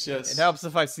about this. Yes. It helps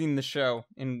if I've seen the show,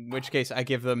 in which case I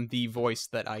give them the voice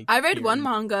that I I read hear. one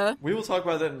manga, We will talk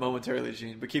about that momentarily,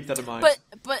 Jeanne, but keep that in mind.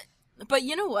 but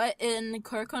you know what? In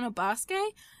Kuruko no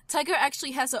Baskue, Tiger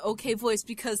actually has an okay voice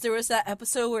because there was that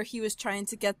episode where he was trying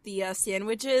to get the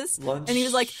sandwiches, Lunch. and he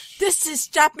was like, "This is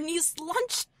Japanese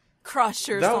lunch crush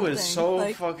or that something." was so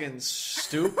like, fucking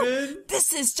stupid.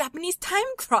 This is Japanese time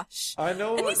crush. I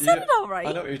know. And he said it all right.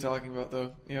 I know what you're talking about,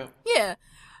 though. Yeah. Yeah,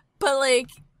 but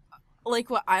like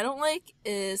what I don't like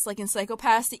is like in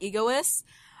Psychopaths, the egoist.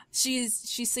 She's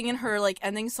singing her like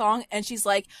ending song, and she's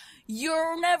like,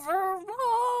 "You'll never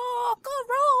walk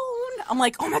alone." I'm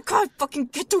like, oh my god, fucking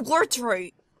get the words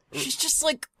right. She's just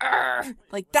like, "Arr."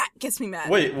 Like that gets me mad.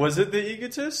 Wait, was it the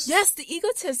egotist? Yes, the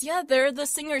egotists. Yeah, they're the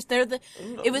singers.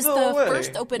 It was no the way.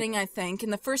 first opening, I think,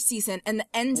 in the first season, and the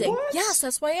ending. What? Yes,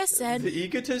 that's why I said The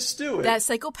egotists do it. that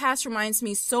Psychopaths reminds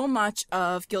me so much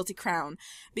of Guilty Crown,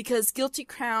 because Guilty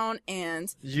Crown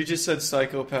and You just said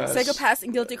psychopaths. Psychopaths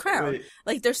and Guilty Crown, Wait.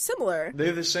 like they're similar. They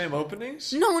have the same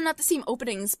openings? No, not the same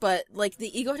openings, but like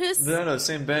the egotists. No,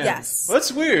 same band. Yes. Well,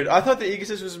 that's weird. I thought the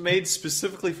egotist was made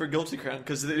specifically for Guilty Crown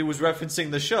because it was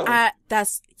referencing the show.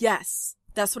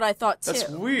 That's what I thought too. That's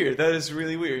weird. That is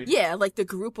really weird. Yeah, like the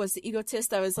group was the egotist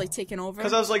that was like taken over.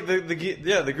 Because I was like,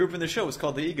 the group in the show was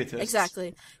called the Egotists.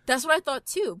 Exactly. That's what I thought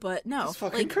too, but no. It's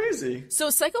fucking like, crazy. So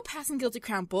Psychopaths and Guilty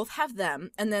Crown both have them,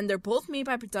 and then they're both made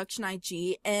by Production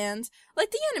IG, and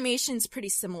like the animation's pretty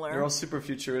similar. They're all super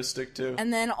futuristic too.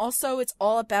 And then also it's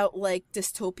all about like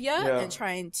dystopia Yeah. and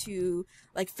trying to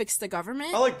like fix the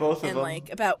government. I like both of and them. like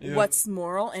about Yeah. what's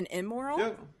moral and immoral.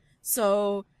 Yeah.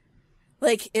 So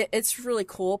like it's really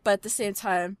cool, but at the same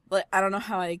time, like I don't know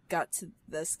how I got to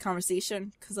this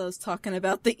conversation because I was talking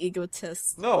about the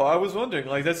egotists. No, I was wondering.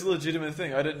 Like, that's a legitimate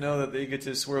thing. I didn't know that the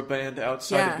Egotists were a band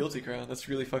outside Yeah. of Guilty Crown. That's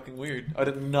really fucking weird. I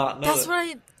did not know That's that.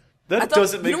 what That I thought.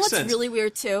 doesn't make You know what's sense. really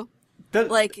weird too?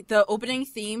 like the opening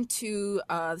theme to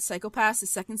the Psycho-Pass, the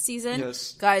second season.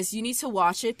 Yes. Guys, you need to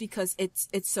watch it because it's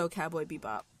so Cowboy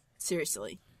Bebop.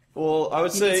 Seriously. Well, I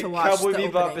would say Cowboy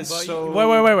Bebop is so...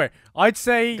 Wait. I'd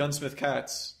say... Gunsmith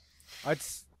Cats. I'd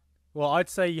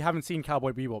say you haven't seen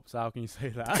Cowboy Bebop, so how can you say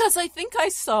that? Because I think I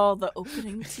saw the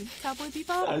opening to Cowboy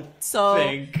Bebop. I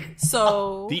think.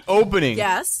 So... The opening.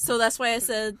 Yes, so that's why I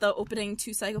said the opening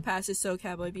to Psycho-Pass is so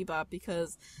Cowboy Bebop,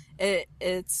 because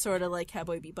it's sort of like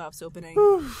Cowboy Bebop's opening.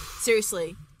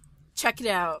 Seriously, check it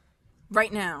out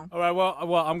right now. All right,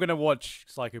 well, I'm gonna watch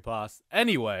Psycho-Pass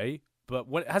anyway. But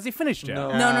has he finished yet?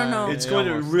 No. It's going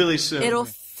to really soon. It'll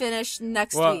finish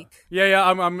next week. Yeah.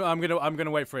 I'm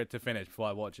gonna wait for it to finish before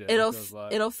I watch it.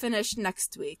 It'll finish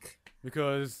next week.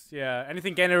 Because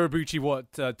anything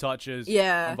Generabuchi touches,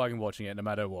 I'm fucking watching it no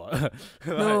matter what.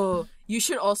 No, you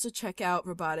should also check out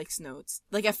Robotics Notes.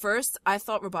 Like at first, I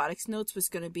thought Robotics Notes was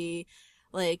gonna be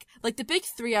like the big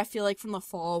three. I feel like from the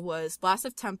fall was Blast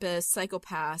of Tempest,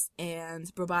 Psycho-Pass, and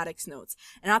Robotics Notes.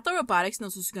 And I thought Robotics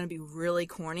Notes was gonna be really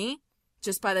corny.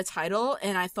 Just by the title,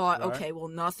 and I thought, okay, well,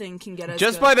 nothing can get us.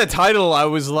 Just by the title, I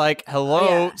was like,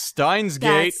 "Hello, Steins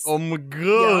Gate." Oh my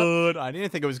god! Yep. I didn't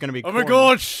think it was gonna be. Oh my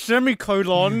god!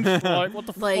 Semicolon. Like, what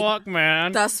the fuck,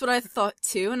 man? That's what I thought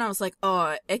too, and I was like,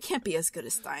 "Oh, it can't be as good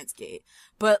as Steins Gate."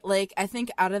 But like, I think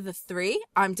out of the three,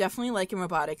 I'm definitely liking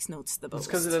Robotics Notes the most. It's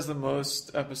because it has the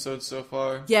most episodes so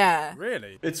far. Yeah.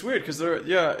 Really? It's weird because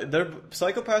they're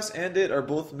Psycho-Pass and it are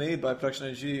both made by Production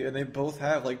IG, and they both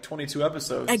have like 22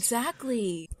 episodes.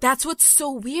 Exactly. That's what's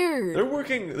so weird. They're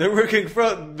working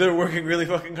really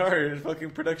fucking hard in fucking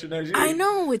Production IG. I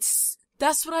know,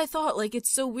 that's what I thought. Like, it's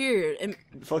so weird. And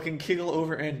fucking keel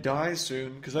over and die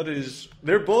soon, because they're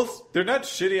not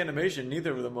shitty animation,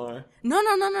 neither of them are.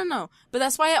 No. But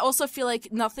that's why I also feel like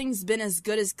nothing's been as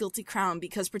good as Guilty Crown,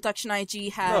 because Production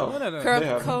IG had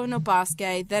Kuruko no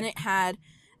Baskue, then it had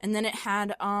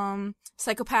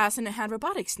Psycho-Pass, and it had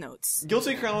Robotics Notes.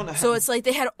 Guilty Crown. So it's like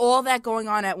they had all that going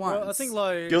on at once. Well, I think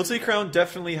like Guilty Crown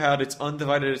definitely had its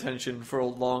undivided attention for a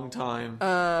long time.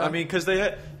 I mean, because they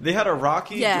had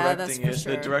Araki directing it,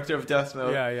 the director of Death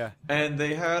Note. Yeah. And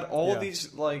they had all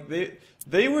these like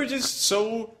they were just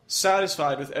so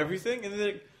satisfied with everything, and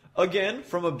then again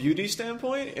from a beauty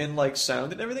standpoint and like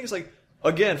sound and everything, it's like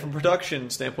again from production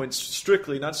standpoint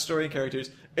strictly, not story and characters.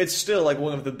 It's still like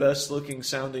one of the best looking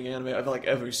sounding anime I've like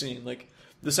ever seen. Like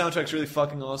the soundtrack's really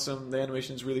fucking awesome. The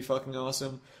animation's really fucking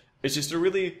awesome. It's just a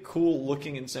really cool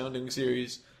looking and sounding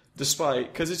series,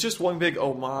 because it's just one big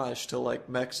homage to like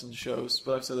mechs and shows.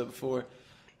 But I've said that before.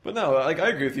 But no, like I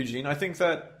agree with you, Jeanne. I think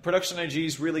that Production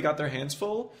IG's really got their hands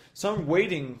full. So I'm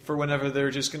waiting for whenever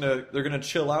they're gonna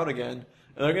chill out again,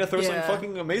 and they're gonna throw something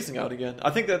fucking amazing out again. I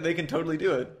think that they can totally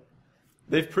do it.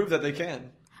 They've proved that they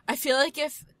can. I feel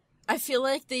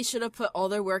like they should have put all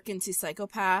their work into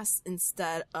Psycho-Pass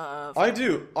instead of... I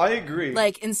do. I agree.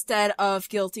 Like, instead of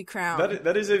Guilty Crown.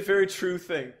 That is a very true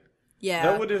thing.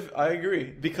 Yeah. I agree.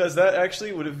 Because that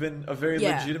actually would have been a very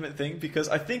legitimate thing, because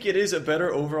I think it is a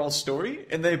better overall story,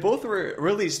 and they both were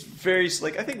released very,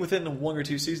 like, I think within 1 or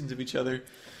 2 seasons of each other.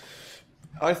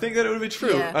 I think that it would be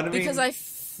true. Yeah, because I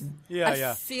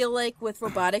feel like with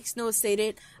Robotics Notes,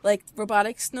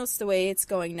 Robotics Notes, the way it's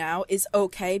going now, is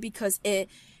okay, because it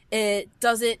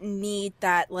doesn't need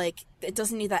that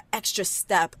extra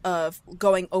step of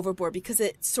going overboard, because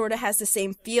it sort of has the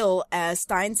same feel as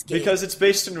Steins Gate. Because it's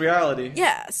based in reality.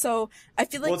 Yeah, so I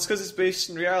feel like... Well, it's because it's based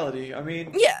in reality. I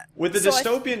mean, with the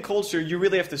dystopian culture, you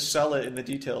really have to sell it in the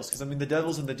details. Because, I mean, the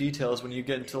devil's in the details when you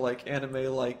get into, like,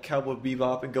 anime like Cowboy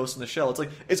Bebop and Ghost in the Shell.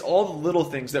 It's all the little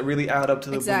things that really add up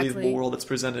to the believable world that's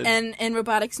presented. And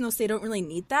Robotics Notes, they don't really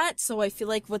need that. So I feel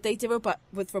like what they did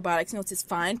with Robotics Notes is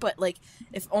fine. But, like,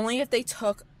 if they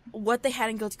took what they had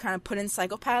in Guilty Crown and put in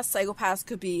Psycho-Pass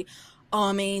could be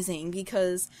amazing,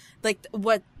 because like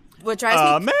what drives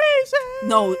me amazing.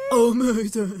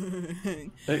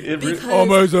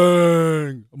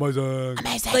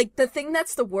 Amazing. Like the thing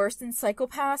that's the worst in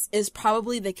Psycho-Pass is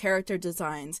probably the character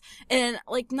designs, and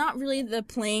like not really the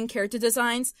plain character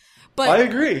designs, but I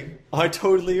agree. I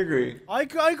totally agree. I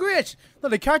agree. No,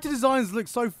 the character designs look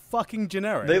so fucking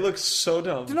generic. They look so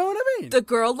dumb. Do you know what I mean? The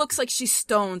girl looks like she's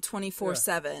stoned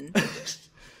 24/7.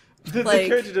 The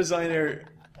character designer,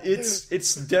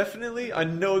 it's definitely, I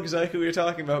know exactly what you're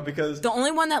talking about, because the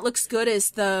only one that looks good is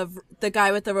the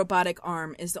guy with the robotic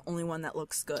arm is the only one that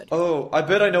looks good. Oh, I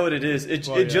bet I know what it is. It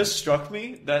just struck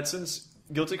me that since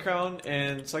Guilty Crown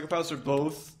and Psycho-Pass are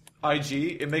both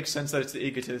IG, it makes sense that it's the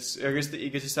Egotists. I guess the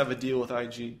Egotists have a deal with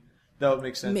IG. That would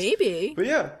make sense. Maybe. But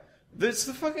yeah, it's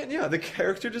the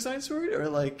character designs for it are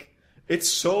like, it's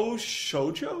so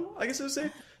shoujo, I guess I would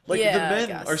say. Like Yeah, the I men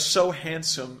guess. are so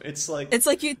handsome. It's like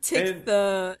you take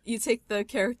the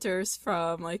characters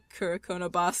from like Kuruko no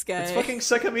Baskue. it's fucking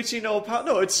Sakamichi no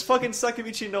no, it's fucking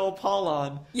Sakamichi no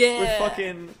Apollon. Yeah. With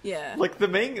fucking like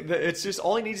it's just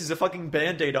all he needs is a fucking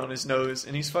band-aid on his nose,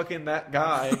 and he's fucking that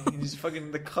guy. He's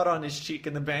fucking the cut on his cheek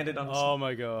and the band-aid on his Oh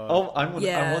my god. Oh, I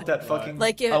want that fucking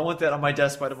Like I want that on my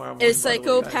desk by tomorrow morning. If by the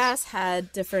way, guys. Psychopaths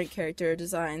had different character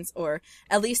designs, or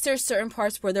at least there's certain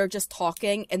parts where they're just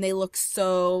talking and they look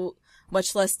so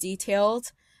much less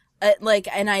detailed.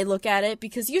 And I look at it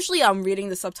because usually I'm reading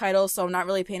the subtitles, so I'm not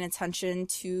really paying attention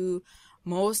to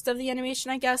most of the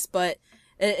animation, I guess. But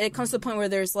it comes to the point where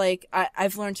there's like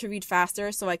I've learned to read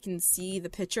faster, so I can see the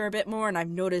picture a bit more. And I've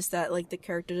noticed that like the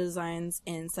character designs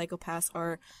in Psychopaths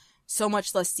are so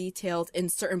much less detailed in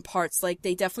certain parts. Like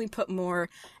they definitely put more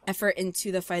effort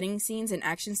into the fighting scenes and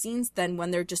action scenes than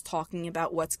when they're just talking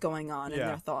about what's going on and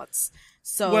their thoughts.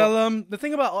 So well, the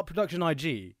thing about Production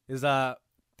IG is that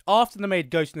after they made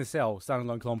Ghost in the Cell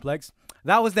standalone complex,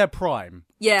 that was their prime.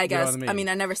 yeah, I You know guess. what I mean,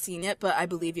 I've never seen it, but I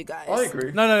believe you guys. I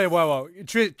agree. No. Well,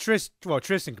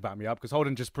 Tristan can back me up because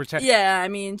Holden just pretends. Yeah, I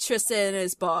mean, Tristan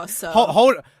is boss, so...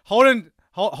 Holden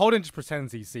just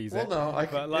pretends he sees Well, it. no, I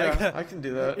can. Yeah, I can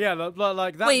do that. Yeah,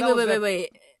 like that. Wait.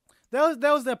 That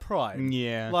was their prime.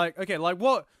 Yeah. Like, okay, like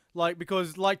what? Like,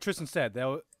 because like Tristan said,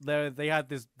 they had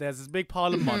this. There's this big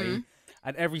pile of money,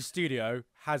 and every studio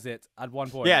has it at one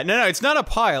point. Yeah, no, it's not a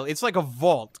pile. It's like a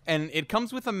vault, and it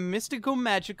comes with a mystical,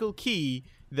 magical key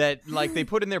that, like, they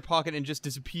put in their pocket and just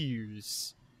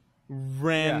disappears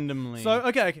randomly. So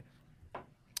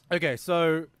okay.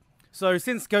 So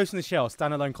since Ghost in the Shell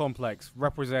standalone complex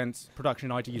represents Production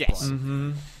IG's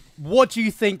prime, what do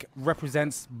you think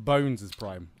represents Bones'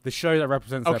 prime? The show that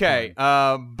represents their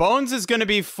prime. Bones is gonna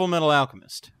be Full Metal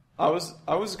Alchemist. I was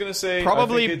gonna say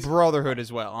Probably I think it's- Brotherhood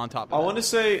as well. On top of I that. want to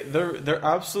say their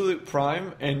absolute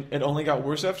prime, and it only got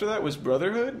worse after that, was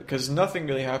Brotherhood, because nothing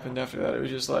really happened after that. It was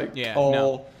just like,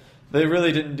 they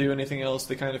really didn't do anything else.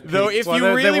 They kind of peaked. Though, if Well, you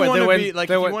they really went- want to they be went- like,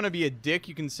 they if you went- want to be a dick,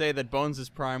 you can say that Bones'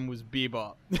 prime was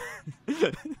Bebop.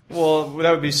 Well,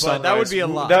 that would be Sunrise. that would be a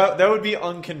lie. That would be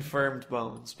unconfirmed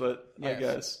Bones, but I Yes.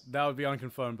 guess That would be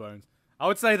unconfirmed Bones. I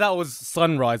would say that was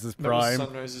Sunrise's that was prime.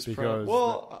 Sunrise's prime. because-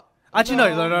 Well, Actually,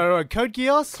 no. Code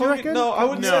Geass, you reckon? no, I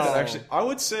wouldn't say No. that actually. I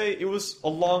would say it was a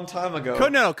long time ago.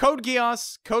 Code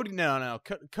Geass. Code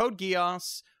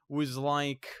Geass was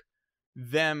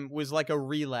like a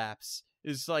relapse.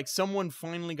 It's like someone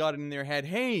finally got it in their head.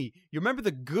 Hey, you remember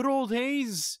the good old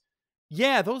days?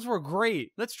 Yeah, those were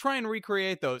great. Let's try and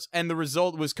recreate those. And the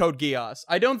result was Code Geass.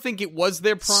 I don't think it was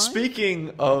their prime.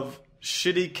 Speaking of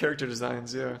shitty character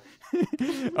designs, yeah.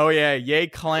 Oh yeah, yay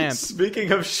Clamp.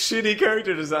 Speaking of shitty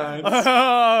character designs,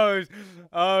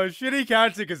 Shitty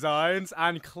character designs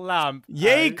and Clamp.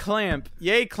 Yay Clamp.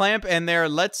 Yay Clamp and their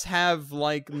let's have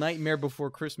like Nightmare Before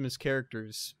Christmas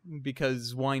characters.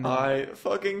 Because why not? I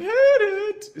fucking hate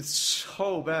it. It's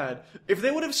so bad. If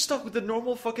they would have stuck with the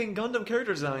normal fucking Gundam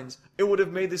character designs, it would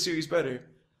have made the series better.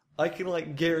 I can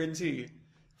like guarantee.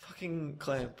 Fucking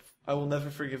Clamp. I will never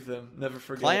forgive them. Never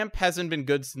forget. Clamp hasn't been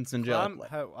good since Angelic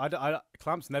Layer.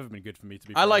 Clamp's never been good for me, to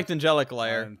be I fair. liked Angelic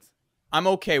Layer. And I'm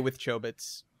okay with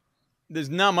Chobits. There's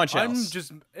not much else.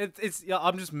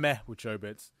 I'm just meh with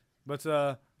Chobits. But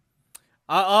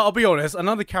I'll be honest,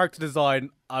 another character design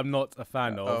I'm not a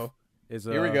fan of is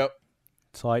Here we go.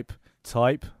 Type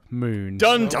Moon.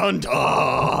 Dun dun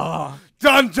dun.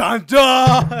 Dun dun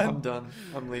dun. I'm done.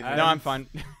 I'm leaving. No, I'm fine.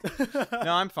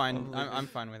 No, I'm fine. I'm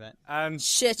fine with that. And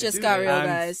Shit just got real, and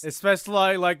guys.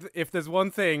 especially like if there's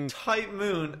one thing, Type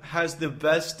Moon has the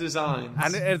best designs.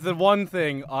 and it's the one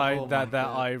thing Oh my that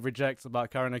God. I reject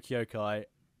about Karano Kyoukai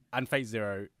and Fate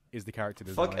Zero is the character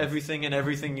design. Fuck everything and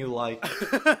everything you like.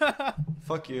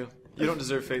 Fuck you. You don't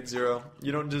deserve Fate Zero.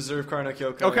 You don't deserve Karno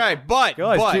Kyoukai. Okay, but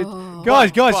Guys, did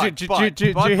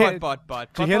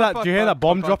you hear that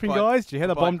bomb dropping, guys? Did you hear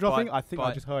that bomb dropping? I think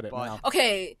I just heard it now.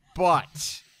 Okay,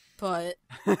 But but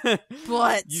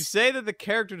you say that the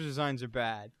character designs are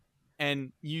bad,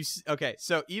 and okay.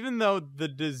 So even though the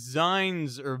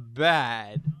designs are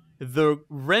bad, the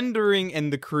rendering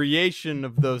and the creation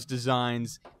of those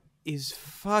designs is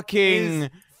fucking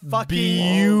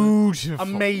beautiful,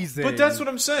 Amazing. But that's what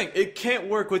I'm saying. It can't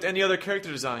work with any other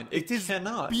character design. It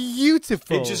cannot.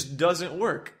 Beautiful. It just doesn't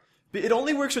work. It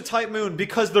only works with Type Moon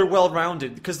because they're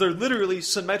well-rounded. Because they're literally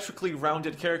symmetrically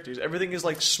rounded characters. Everything is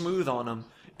like smooth on them.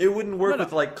 It wouldn't work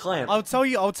with like Clamp. I'll tell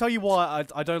you why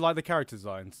I don't like the character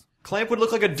designs. Clamp would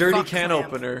look like a dirty Fuck can Clamp.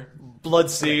 opener.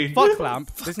 Bloodseed. Fuck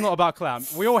Clamp. This is not about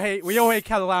Clamp. We all hate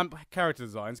Clamp character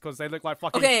designs because they look like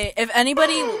fucking. okay. If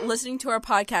anybody listening to our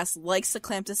podcast likes the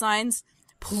Clamp designs,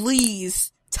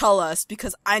 please tell us,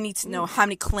 because I need to know how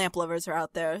many clamp lovers are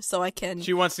out there, so I can.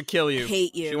 She wants to kill you.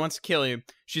 Hate you. She wants to kill you.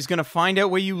 She's gonna find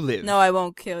out where you live. No, I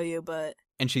won't kill you, but.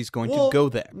 And she's going to go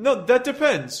there. No, that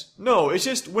depends. No, it's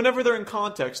just whenever they're in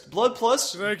context. Blood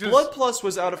Plus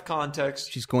was out of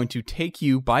context. She's going to take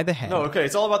you by the head. No, okay,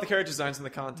 it's all about the character designs and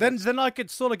the context. Then I could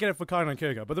sort of get it for Kyoukai and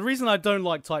Kuruko. But the reason I don't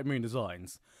like Type Moon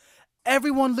designs,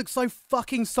 everyone looks so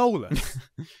fucking soulless.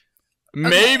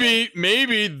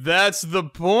 Maybe that's the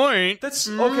point. That's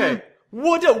okay.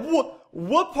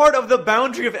 What part of the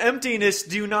boundary of emptiness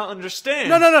do you not understand?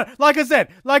 No. Like I said,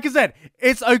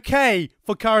 it's okay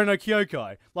for Karen or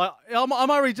Kyoukai. Like, I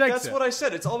might reject That's it. what I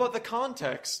said. It's all about the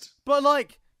context. But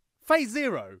like, Fate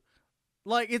Zero,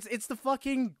 like it's the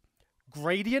fucking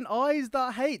gradient eyes that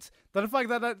I hate. The fact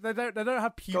that they don't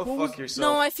have pupils. Go fuck yourself.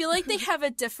 No, I feel like they have a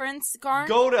difference, Garn.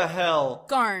 Go to hell.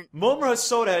 Garn. Momura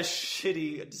Hosoda has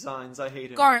shitty designs. I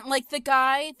hate him. Garn, like the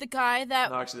guy that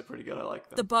No, actually, they're pretty good. I like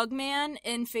them. the bug man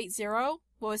in Fate Zero.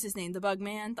 What was his name? The bug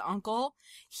man, the uncle.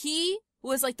 He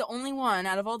was like the only one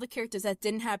out of all the characters that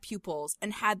didn't have pupils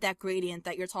and had that gradient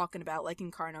that you're talking about, like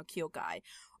in Karno Kyoukai.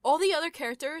 All the other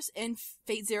characters in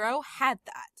Fate Zero had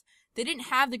that. They didn't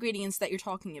have the gradients that you're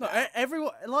talking about. No,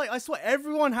 everyone, like, I swear,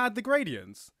 everyone had the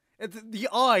gradients. The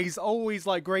eyes always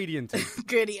like gradiented.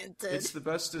 Gradiented. It's the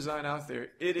best design out there.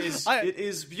 It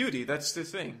is beauty. That's the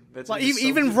thing. That's Like it is so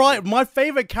even beautiful. my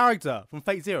favorite character from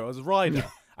Fate Zero was Ryder,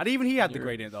 and even he had the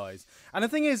gradient eyes. And the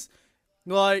thing is,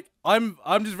 like, I'm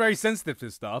just very sensitive to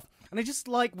this stuff, and they just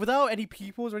like without any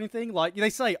pupils or anything. Like they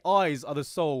say, eyes are the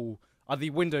soul, are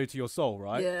the window to your soul,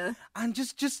 right? Yeah. And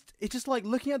it's just like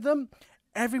looking at them.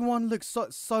 Everyone looks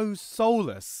so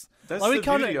soulless. That's like,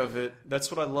 the beauty of it.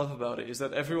 That's what I love about it, is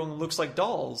that everyone looks like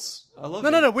dolls. I love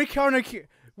it. No. We're Kyoukai.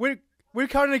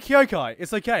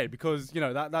 It's okay because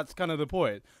that's kind of the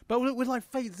point. But with like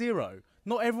Fate Zero,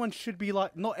 not everyone should be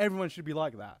like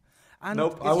that. And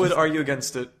Nope, I would argue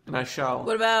against it, and I shall.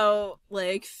 What about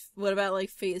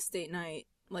Fate State Night?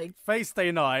 Like Fate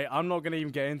Stay Night. I'm not gonna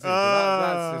even get into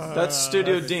it. That's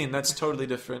Studio Dean. That's totally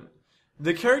different.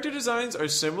 The character designs are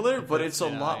similar, but it's a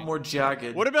lot more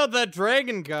jagged. What about that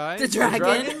dragon guy? the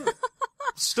dragon.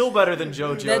 Still better than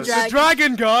JoJo's. The The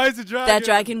dragon, guys. The dragon. That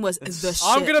dragon was the shit.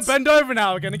 I'm gonna bend over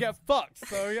now. I'm gonna get fucked.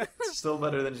 So yeah. Still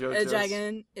better than JoJo's. The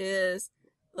dragon is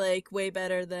like way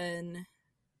better than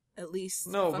at least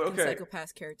fucking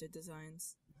Psychopath character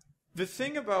designs. The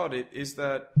thing about it is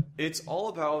that it's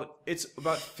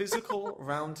about physical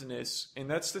roundness, and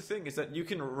that's the thing, is that you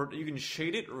can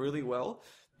shade it really well,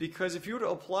 because if you were to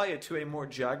apply it to a more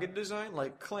jagged design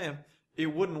like Clamp, it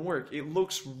wouldn't work. It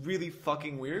looks really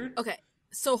fucking weird. Okay,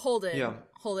 so Holden, Yeah.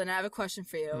 Holden, I have a question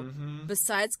for you. Mm-hmm.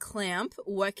 Besides Clamp,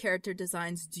 what character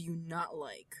designs do you not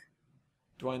like?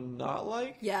 Do I not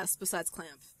like? Yes, besides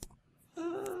Clamp.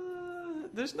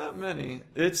 There's not many.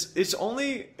 It's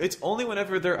only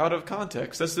whenever they're out of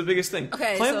context. That's the biggest thing.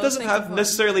 Okay, Clamp so doesn't think of have one.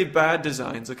 necessarily bad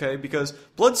designs, okay? Because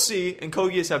Blood Sea and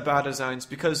Kogias have bad designs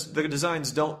because the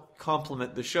designs don't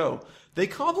complement the show. They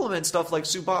complement stuff like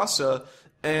Tsubasa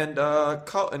and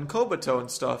Kobato and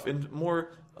stuff, and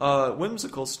more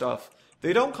whimsical stuff.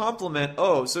 They don't complement,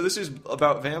 so this is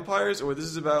about vampires, or this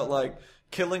is about, like,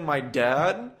 killing my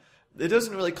dad. It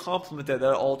doesn't really complement that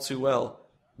all too well.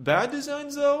 Bad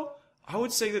designs, though, I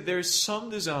would say that there's some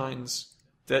designs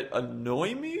that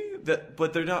annoy me,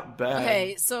 but they're not bad.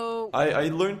 Okay, so I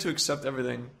learned to accept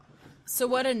everything. so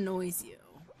what annoys you?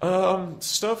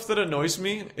 Stuff that annoys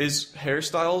me is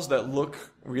hairstyles that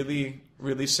look really,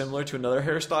 really similar to another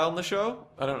hairstyle in the show.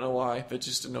 I don't know why. That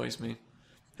just annoys me.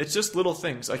 It's just little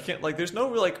things. I can't, like, there's no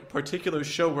real, like, particular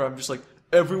show where I'm just like,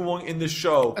 everyone in this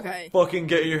show, fucking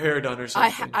get your hair done or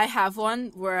something. I have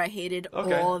one where I hated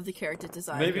all of the character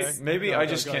designs. Maybe I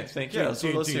just can't think. Yeah, so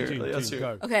let's hear it. Let's hear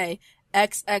it. Okay,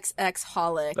 XXX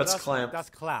Holic. That's Clamp. That's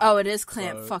Clamp. Oh, it is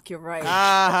Clamp. So... Fuck, you're right.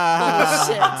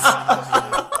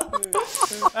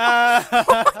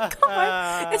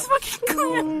 God, it's fucking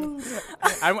Clamp.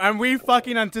 And we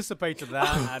fucking anticipated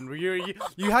that, and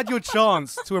you had your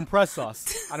chance to impress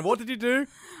us. And what did you do?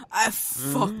 I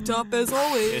fucked up as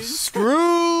always.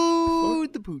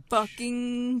 Screwed the pooch.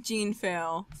 Fucking Jeanne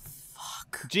fail.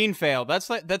 Fuck. Jeanne fail. That's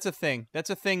a thing. That's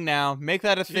a thing now. Make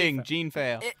that a thing. Jeanne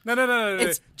fail.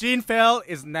 No. Jeanne fail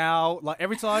is now, like,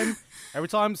 every time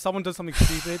someone does something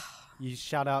stupid, you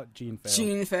shout out Jeanne fail.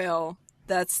 Jeanne fail.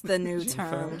 That's the new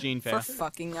term Jeanne fail. for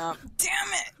fucking up. Damn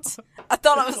it! I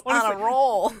thought I was on a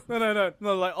roll. No.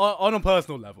 Like, on a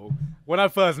personal level, when I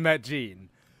first met Jeanne,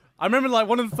 I remember, like,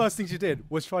 one of the first things you did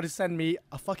was try to send me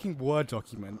a fucking Word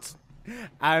document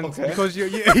and Okay. because you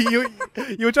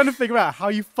were trying to figure out how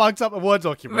you fucked up a Word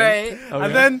document, Right.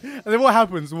 Okay. and then what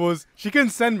happens was she couldn't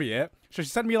send me it, so she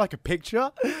sent me like a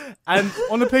picture, and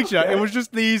on the picture it was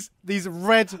just these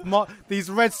red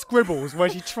scribbles where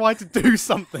she tried to do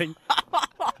something.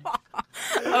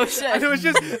 Oh shit. And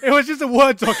it was just a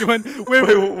Word document with.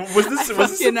 Wait, was this a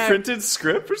fucking know. printed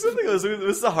script or something? Was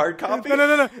this a hard copy?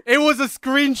 No. It was a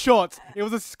screenshot. It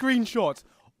was a screenshot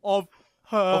of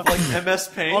her. Of like MS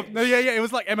Paint? It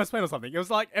was like MS Paint or something. It was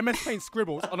like MS Paint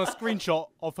scribbles on a screenshot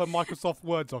of her Microsoft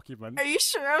Word document. Are you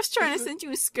sure? I was trying to send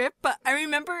you a script, but I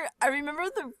remember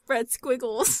the red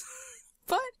squiggles.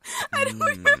 But I don't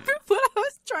remember what I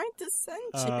was trying to send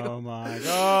you. Oh my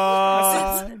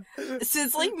god.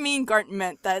 Since like me and Gart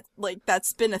met, that like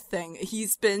that's been a thing.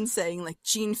 He's been saying like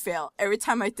Jeanne fail every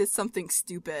time I did something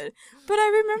stupid. But I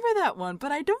remember that one.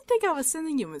 But I don't think I was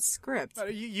sending you a script.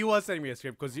 You were sending me a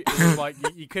script because it was like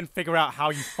you couldn't figure out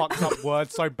how you fucked up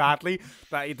words so badly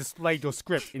that it displayed your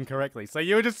script incorrectly. So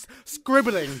you were just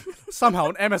scribbling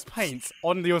somehow on MS Paint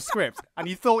on your script, and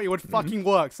you thought it would fucking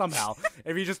work somehow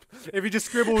if you just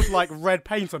scribbled like red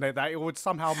paint on it, that it would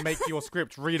somehow make your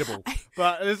script readable.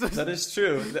 But That is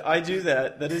true. I do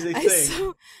that. That is a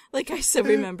thing. I still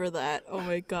remember that. Oh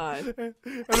my god. And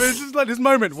it's just like this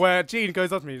moment where Jeanne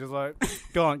goes up to me, just like,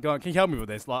 go on, can you help me with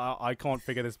this? Like, I can't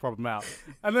figure this problem out.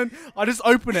 And then I just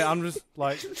open it, I'm just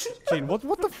like, Jeanne, what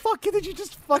the fuck did you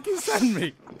just fucking send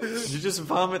me? You just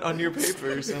vomit on your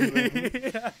paper or something.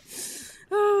 Yeah.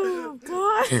 Oh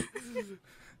god.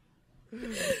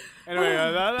 Anyway,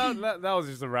 that was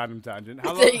just a random tangent.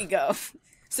 How There long? you go.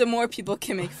 So more people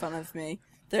can make fun of me.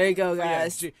 There you go,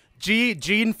 guys.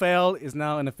 Jeanne fail is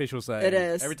now an official saying. It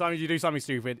is. Every time you do something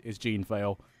stupid, it's Jeanne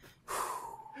fail.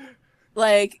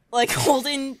 Like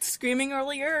Holden screaming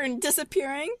earlier and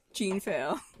disappearing. Jeanne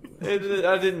fail. I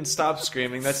didn't stop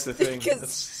screaming. That's the thing. 'Cause-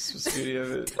 That's the beauty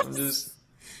of it.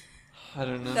 I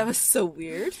don't know. That was so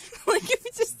weird. Like it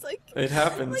was just like It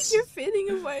happens. like you're fading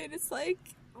away and it's like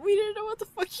we didn't know what the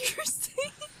fuck you were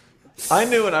saying. I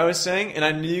knew what I was saying, and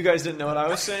I knew you guys didn't know what I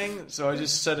was saying, so I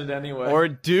just said it anyway. Or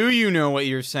do you know what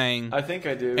you're saying? I think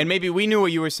I do. And maybe we knew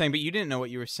what you were saying, but you didn't know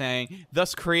what you were saying,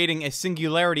 thus creating a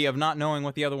singularity of not knowing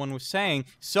what the other one was saying.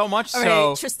 So much All so.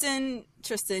 right,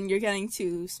 Tristan, you're getting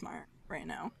too smart right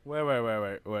now. Wait.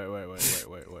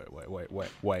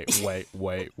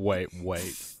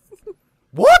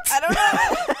 What? I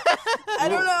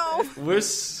don't know.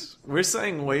 We're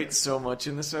saying wait so much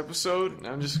in this episode.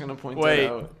 I'm just gonna point Wait.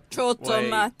 that out.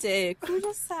 Chotomate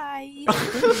kudasai.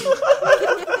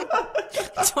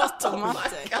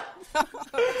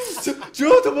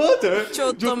 Chotomate.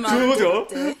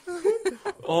 Chotomate.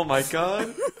 Oh my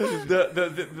god!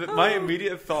 My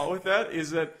immediate thought with that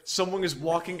is that someone is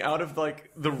walking out of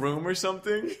like the room or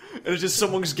something, and it's just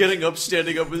someone's getting up,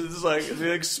 standing up, and it's like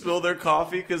they like spill their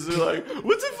coffee because they're like,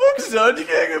 "What the fuck, son? You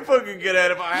can't fucking get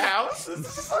out of my house! This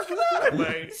is fucking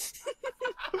anime."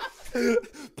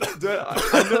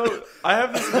 I know. I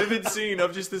have this vivid scene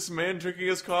of just this man drinking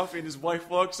his coffee, and his wife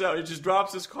walks out. He just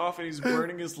drops his coffee, and he's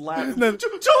burning his lap.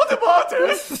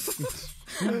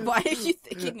 Why are you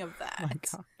thinking of that?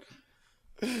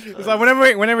 It's like whenever we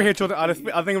hear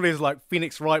Chotomate, I think of it as like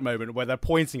Phoenix Wright moment where they're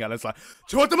pointing at us like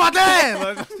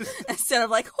Chotomate! Instead of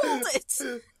like, hold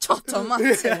it!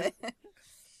 Chotomate.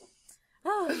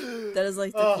 That is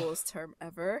like the coolest term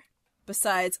ever.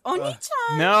 Besides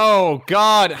Oni-chan. No,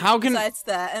 God, how can... Besides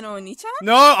that, and Oni-chan?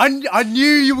 No, I knew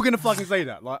you were gonna fucking say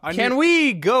that. Like, Can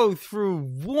we go through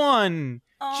one,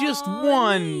 just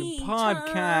one Oni-chan,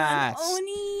 podcast?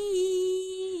 Oni-chan.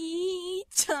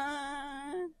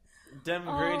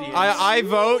 Demgradients. I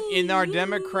vote in our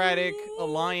Democratic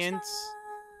Alliance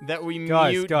that we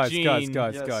mute guys. Yes,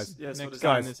 Guys. yes, what next is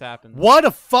time that? this happens. Why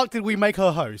the fuck did we make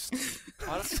her host?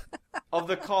 Of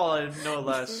the call, I know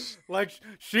less. Like,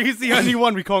 she's the only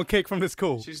one we can't kick from this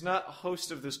call. She's not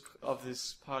host of this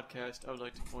podcast. I would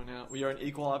like to point out we are an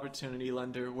equal opportunity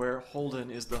lender where Holden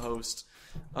is the host.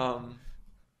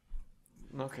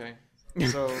 Okay,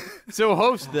 So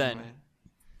host then. man.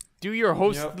 Do your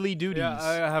hostly duties.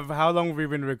 Yeah, how long have we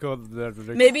been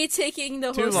recording? Maybe taking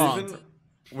the Too host. long.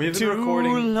 We've Too been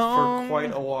recording long. for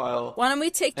quite a while. Why don't we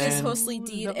take this And- hostly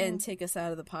deed and take us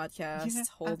out of the podcast,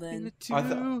 Holden?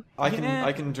 I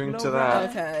can drink to that.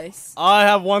 Okay. I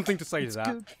have one thing to say to that.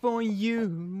 Good for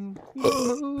you.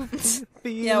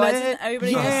 Yeah, why doesn't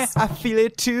everybody Yeah, else? I feel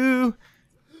it too.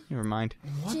 Never mind.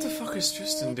 What the fuck is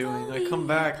Tristan doing? I come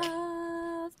back.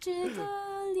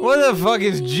 What the fuck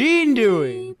is Jeanne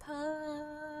doing?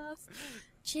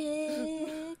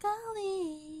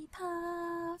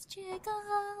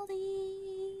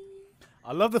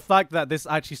 I love the fact that this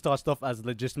actually started off as a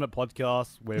legitimate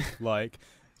podcast with like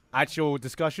actual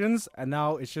discussions, and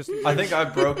now it's just. I think I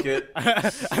broke it.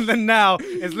 And then now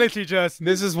it's literally just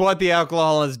This is what the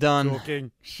alcohol has done.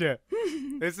 talking shit.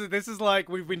 This is like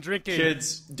we've been drinking.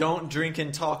 Kids, don't drink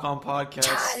and talk on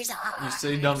podcasts. You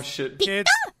say dumb shit.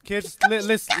 Kids,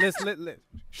 listen.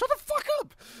 Shut the fuck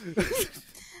up.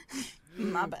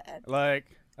 My bad. Like,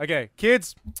 okay,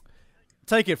 kids,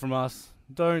 take it from us.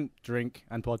 Don't drink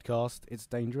and podcast. It's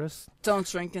dangerous. Don't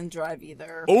drink and drive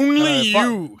either. Only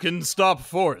you can stop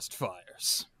forest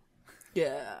fires.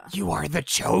 Yeah. You are the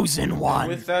chosen one.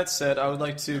 With that said, I would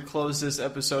like to close this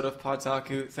episode of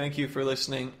PodTaku. Thank you for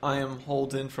listening. I am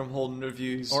Holden from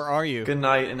HoldenReviews. Or are you? Good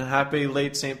night and happy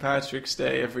late St. Patrick's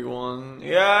Day, everyone.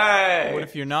 Yay! What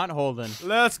if you're not Holden?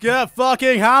 Let's get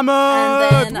fucking hammered.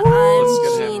 And then Let's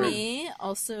I'm get hammered. Jeanne,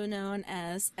 also known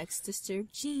as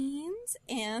xDisturbedJeans.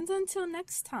 And until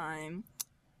next time,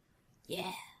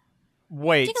 yeah.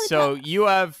 Wait, Jiggly so pop.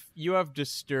 you have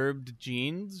disturbed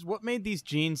genes? What made these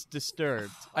genes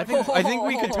disturbed? I think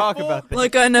we could talk about this.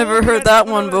 Like I never heard that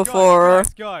one before.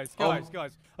 Guys.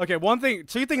 Okay,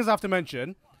 two things I have to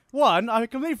mention. One, I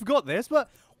completely forgot this, but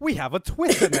we have a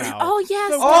Twitter now. Oh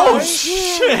yes. Oh, guys.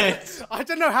 shit! I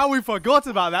don't know how we forgot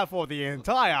about that for the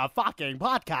entire fucking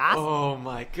podcast. Oh,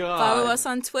 my God. Follow us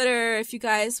on Twitter if you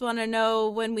guys want to know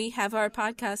when we have our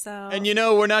podcast out. And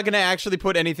we're not going to actually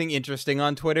put anything interesting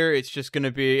on Twitter. It's just going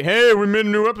to be, hey, we made a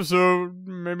new episode.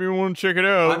 Maybe you want to check it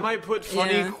out. I might put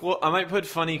funny. Yeah. I might put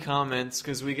funny comments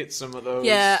because we get some of those.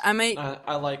 Yeah, I might.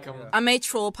 I like them. I may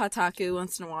troll PodTaku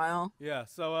once in a while. Yeah,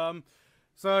 so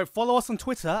follow us on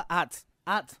Twitter at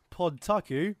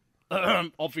PodTaku.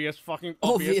 Obvious. Fucking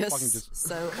just...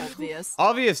 So obvious.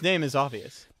 Obvious name is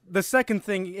obvious. The second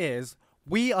thing is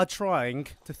we are trying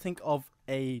to think of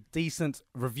a decent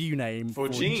review name for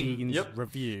Jeanne. Jeanne's Yep.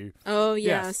 review. Oh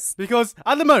yes. Because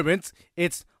at the moment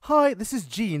it's hi, this is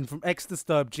Jeanne from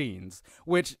xDisturbedJeans,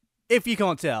 which if you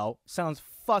can't tell sounds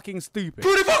fucking stupid.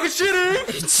 Pretty fucking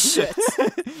shitty!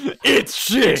 Shit. It's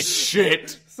shit.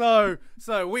 Shit! So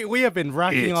we have been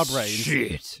racking our brains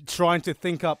Shit. trying to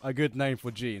think up a good name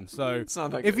for Jeanne. So It's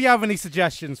not that if good. you have any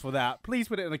suggestions for that, please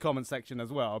put it in the comment section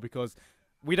as well, because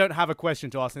we don't have a question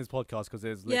to ask in this podcast because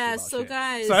it's literally Yeah, about so shit.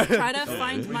 guys, So- try to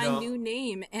find we my don't. new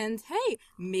name. And hey,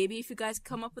 maybe if you guys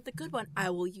come up with a good one, I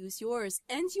will use yours.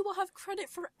 And you will have credit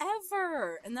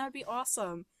forever. And that would be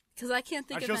awesome. Because I can't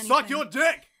think I of shall anything. suck your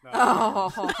dick. No.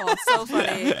 Oh, so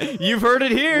funny. You've heard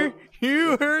it here.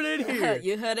 You heard it here.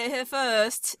 You heard it here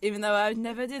first, even though I would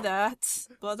never do that.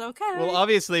 But okay. Well,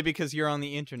 obviously because you're on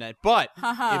the internet. But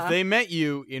Haha. if they met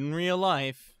you in real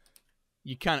life,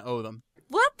 you kind of owe them.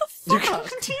 What the fuck? What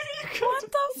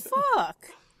the fuck?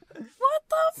 What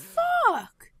the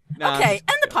fuck? Nah, Okay,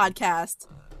 end the podcast.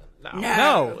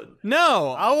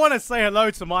 No. I want to say hello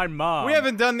to my mom. We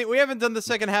haven't done the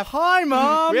second half. Hi,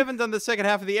 mom. We haven't done the second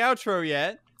half of the outro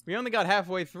yet. We only got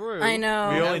halfway through. I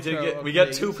know. We only did we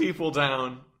got 2 people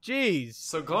down. Jeez.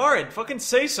 So Guard, fucking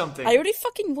say something. I already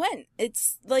fucking went.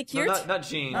 It's like No, your not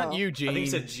Jeanne. Oh. Not you, Jeanne. I think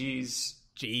he said G's.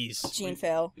 Jeez. Gene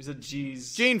fail. He said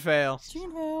G's. Gene fail.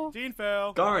 Gene fail. Jeanne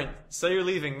fell. Guard, say you're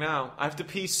leaving now. I have to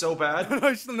pee so bad.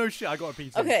 No shit, I got a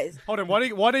pee too. Okay. Hold on, why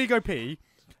don't you go pee?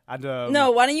 And No,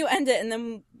 why don't you end it and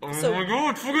then Oh my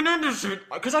god, fucking end this shit!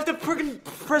 Because I have to freaking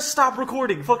press stop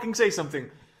recording. Fucking say something.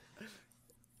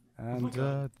 And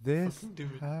God. this Fucking do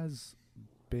it. has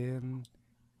been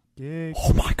Gigguk.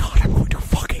 Oh my god, I'm going to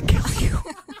fucking kill you.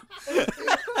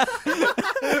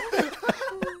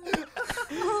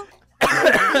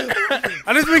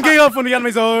 And it's been Gigguk from the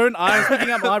Anime Zone. I'm picking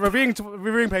up my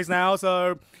reviewing pace now,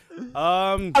 so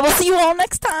I will see you all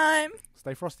next time.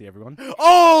 stay frosty, everyone.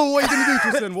 Oh, what are you gonna do,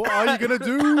 Tristan? What are you gonna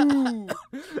do?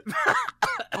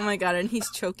 Oh my god, and he's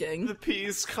choking. The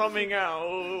pee's coming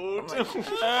out.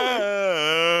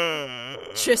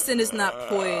 Tristan is not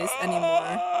poised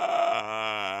anymore.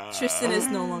 Tristan is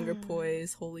no longer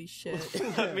poised. Holy shit.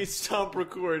 Let me stop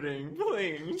recording,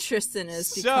 please. Tristan has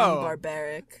So- become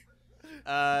barbaric.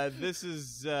 This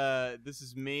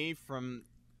is me from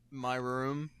my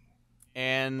room,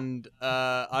 and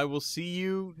I will see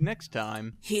you next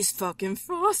time. He's fucking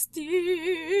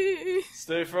frosty.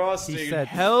 Stay frosty. He said.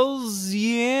 Hells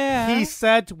yeah. He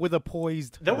said with a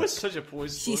poised. That was such a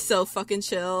poison. He's so fucking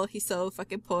chill. He's so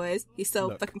fucking poised. He's so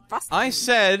Look. fucking frosty. I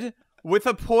said with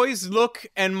a poised look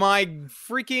and my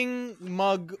freaking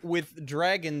mug with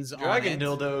dragons Dragon on it.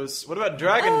 dildos. What about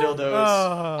dragon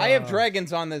dildos? I have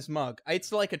dragons on this mug.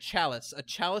 It's like a chalice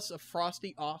of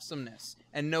frosty awesomeness,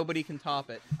 and nobody can top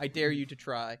it. I dare you to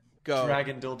try. Go.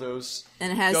 Dragon dildos.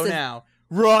 and it has Go the now.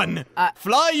 Run!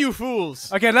 Fly, you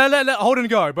fools! Okay, let Holden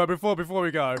go. But before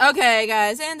we go, Okay,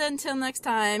 guys, and until next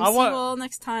time, see you all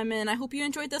next time, and I hope you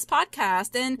enjoyed this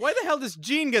podcast. And Why the hell does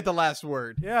Jeanne get the last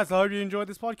word? yes, I hope you enjoyed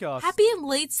this podcast. happy and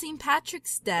late St.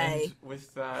 Patrick's Day. And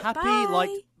with that, Happy,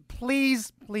 Bye.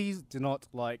 please do not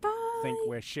think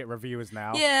we're shit reviewers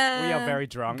now. Yeah. we are very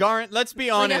drunk. Garnt, let's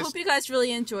be Like, honest. I hope you guys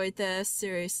really enjoyed this.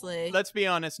 Seriously. Let's be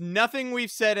honest. Nothing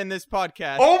we've said in this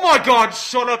podcast. oh my God!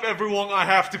 Shut up, everyone! I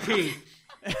have to pee.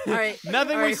 All right.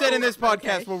 Nothing All we right, said in this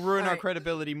podcast okay. will ruin All our right.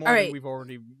 credibility more All than right. we've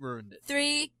already ruined it.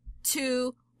 3,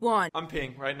 2, 1. I'm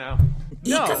peeing right now.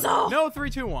 No, no, 3,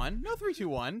 2, 1. No, 3, 2,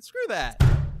 1. Screw that.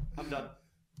 I'm done.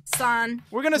 San.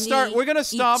 We're gonna start. We're gonna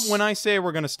stop when I say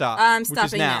we're gonna stop. I'm which is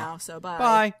stopping now. now. So bye.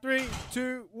 Bye. 3,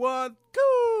 2, 1,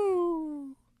 go.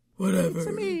 Whatever.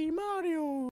 It's me, Mario.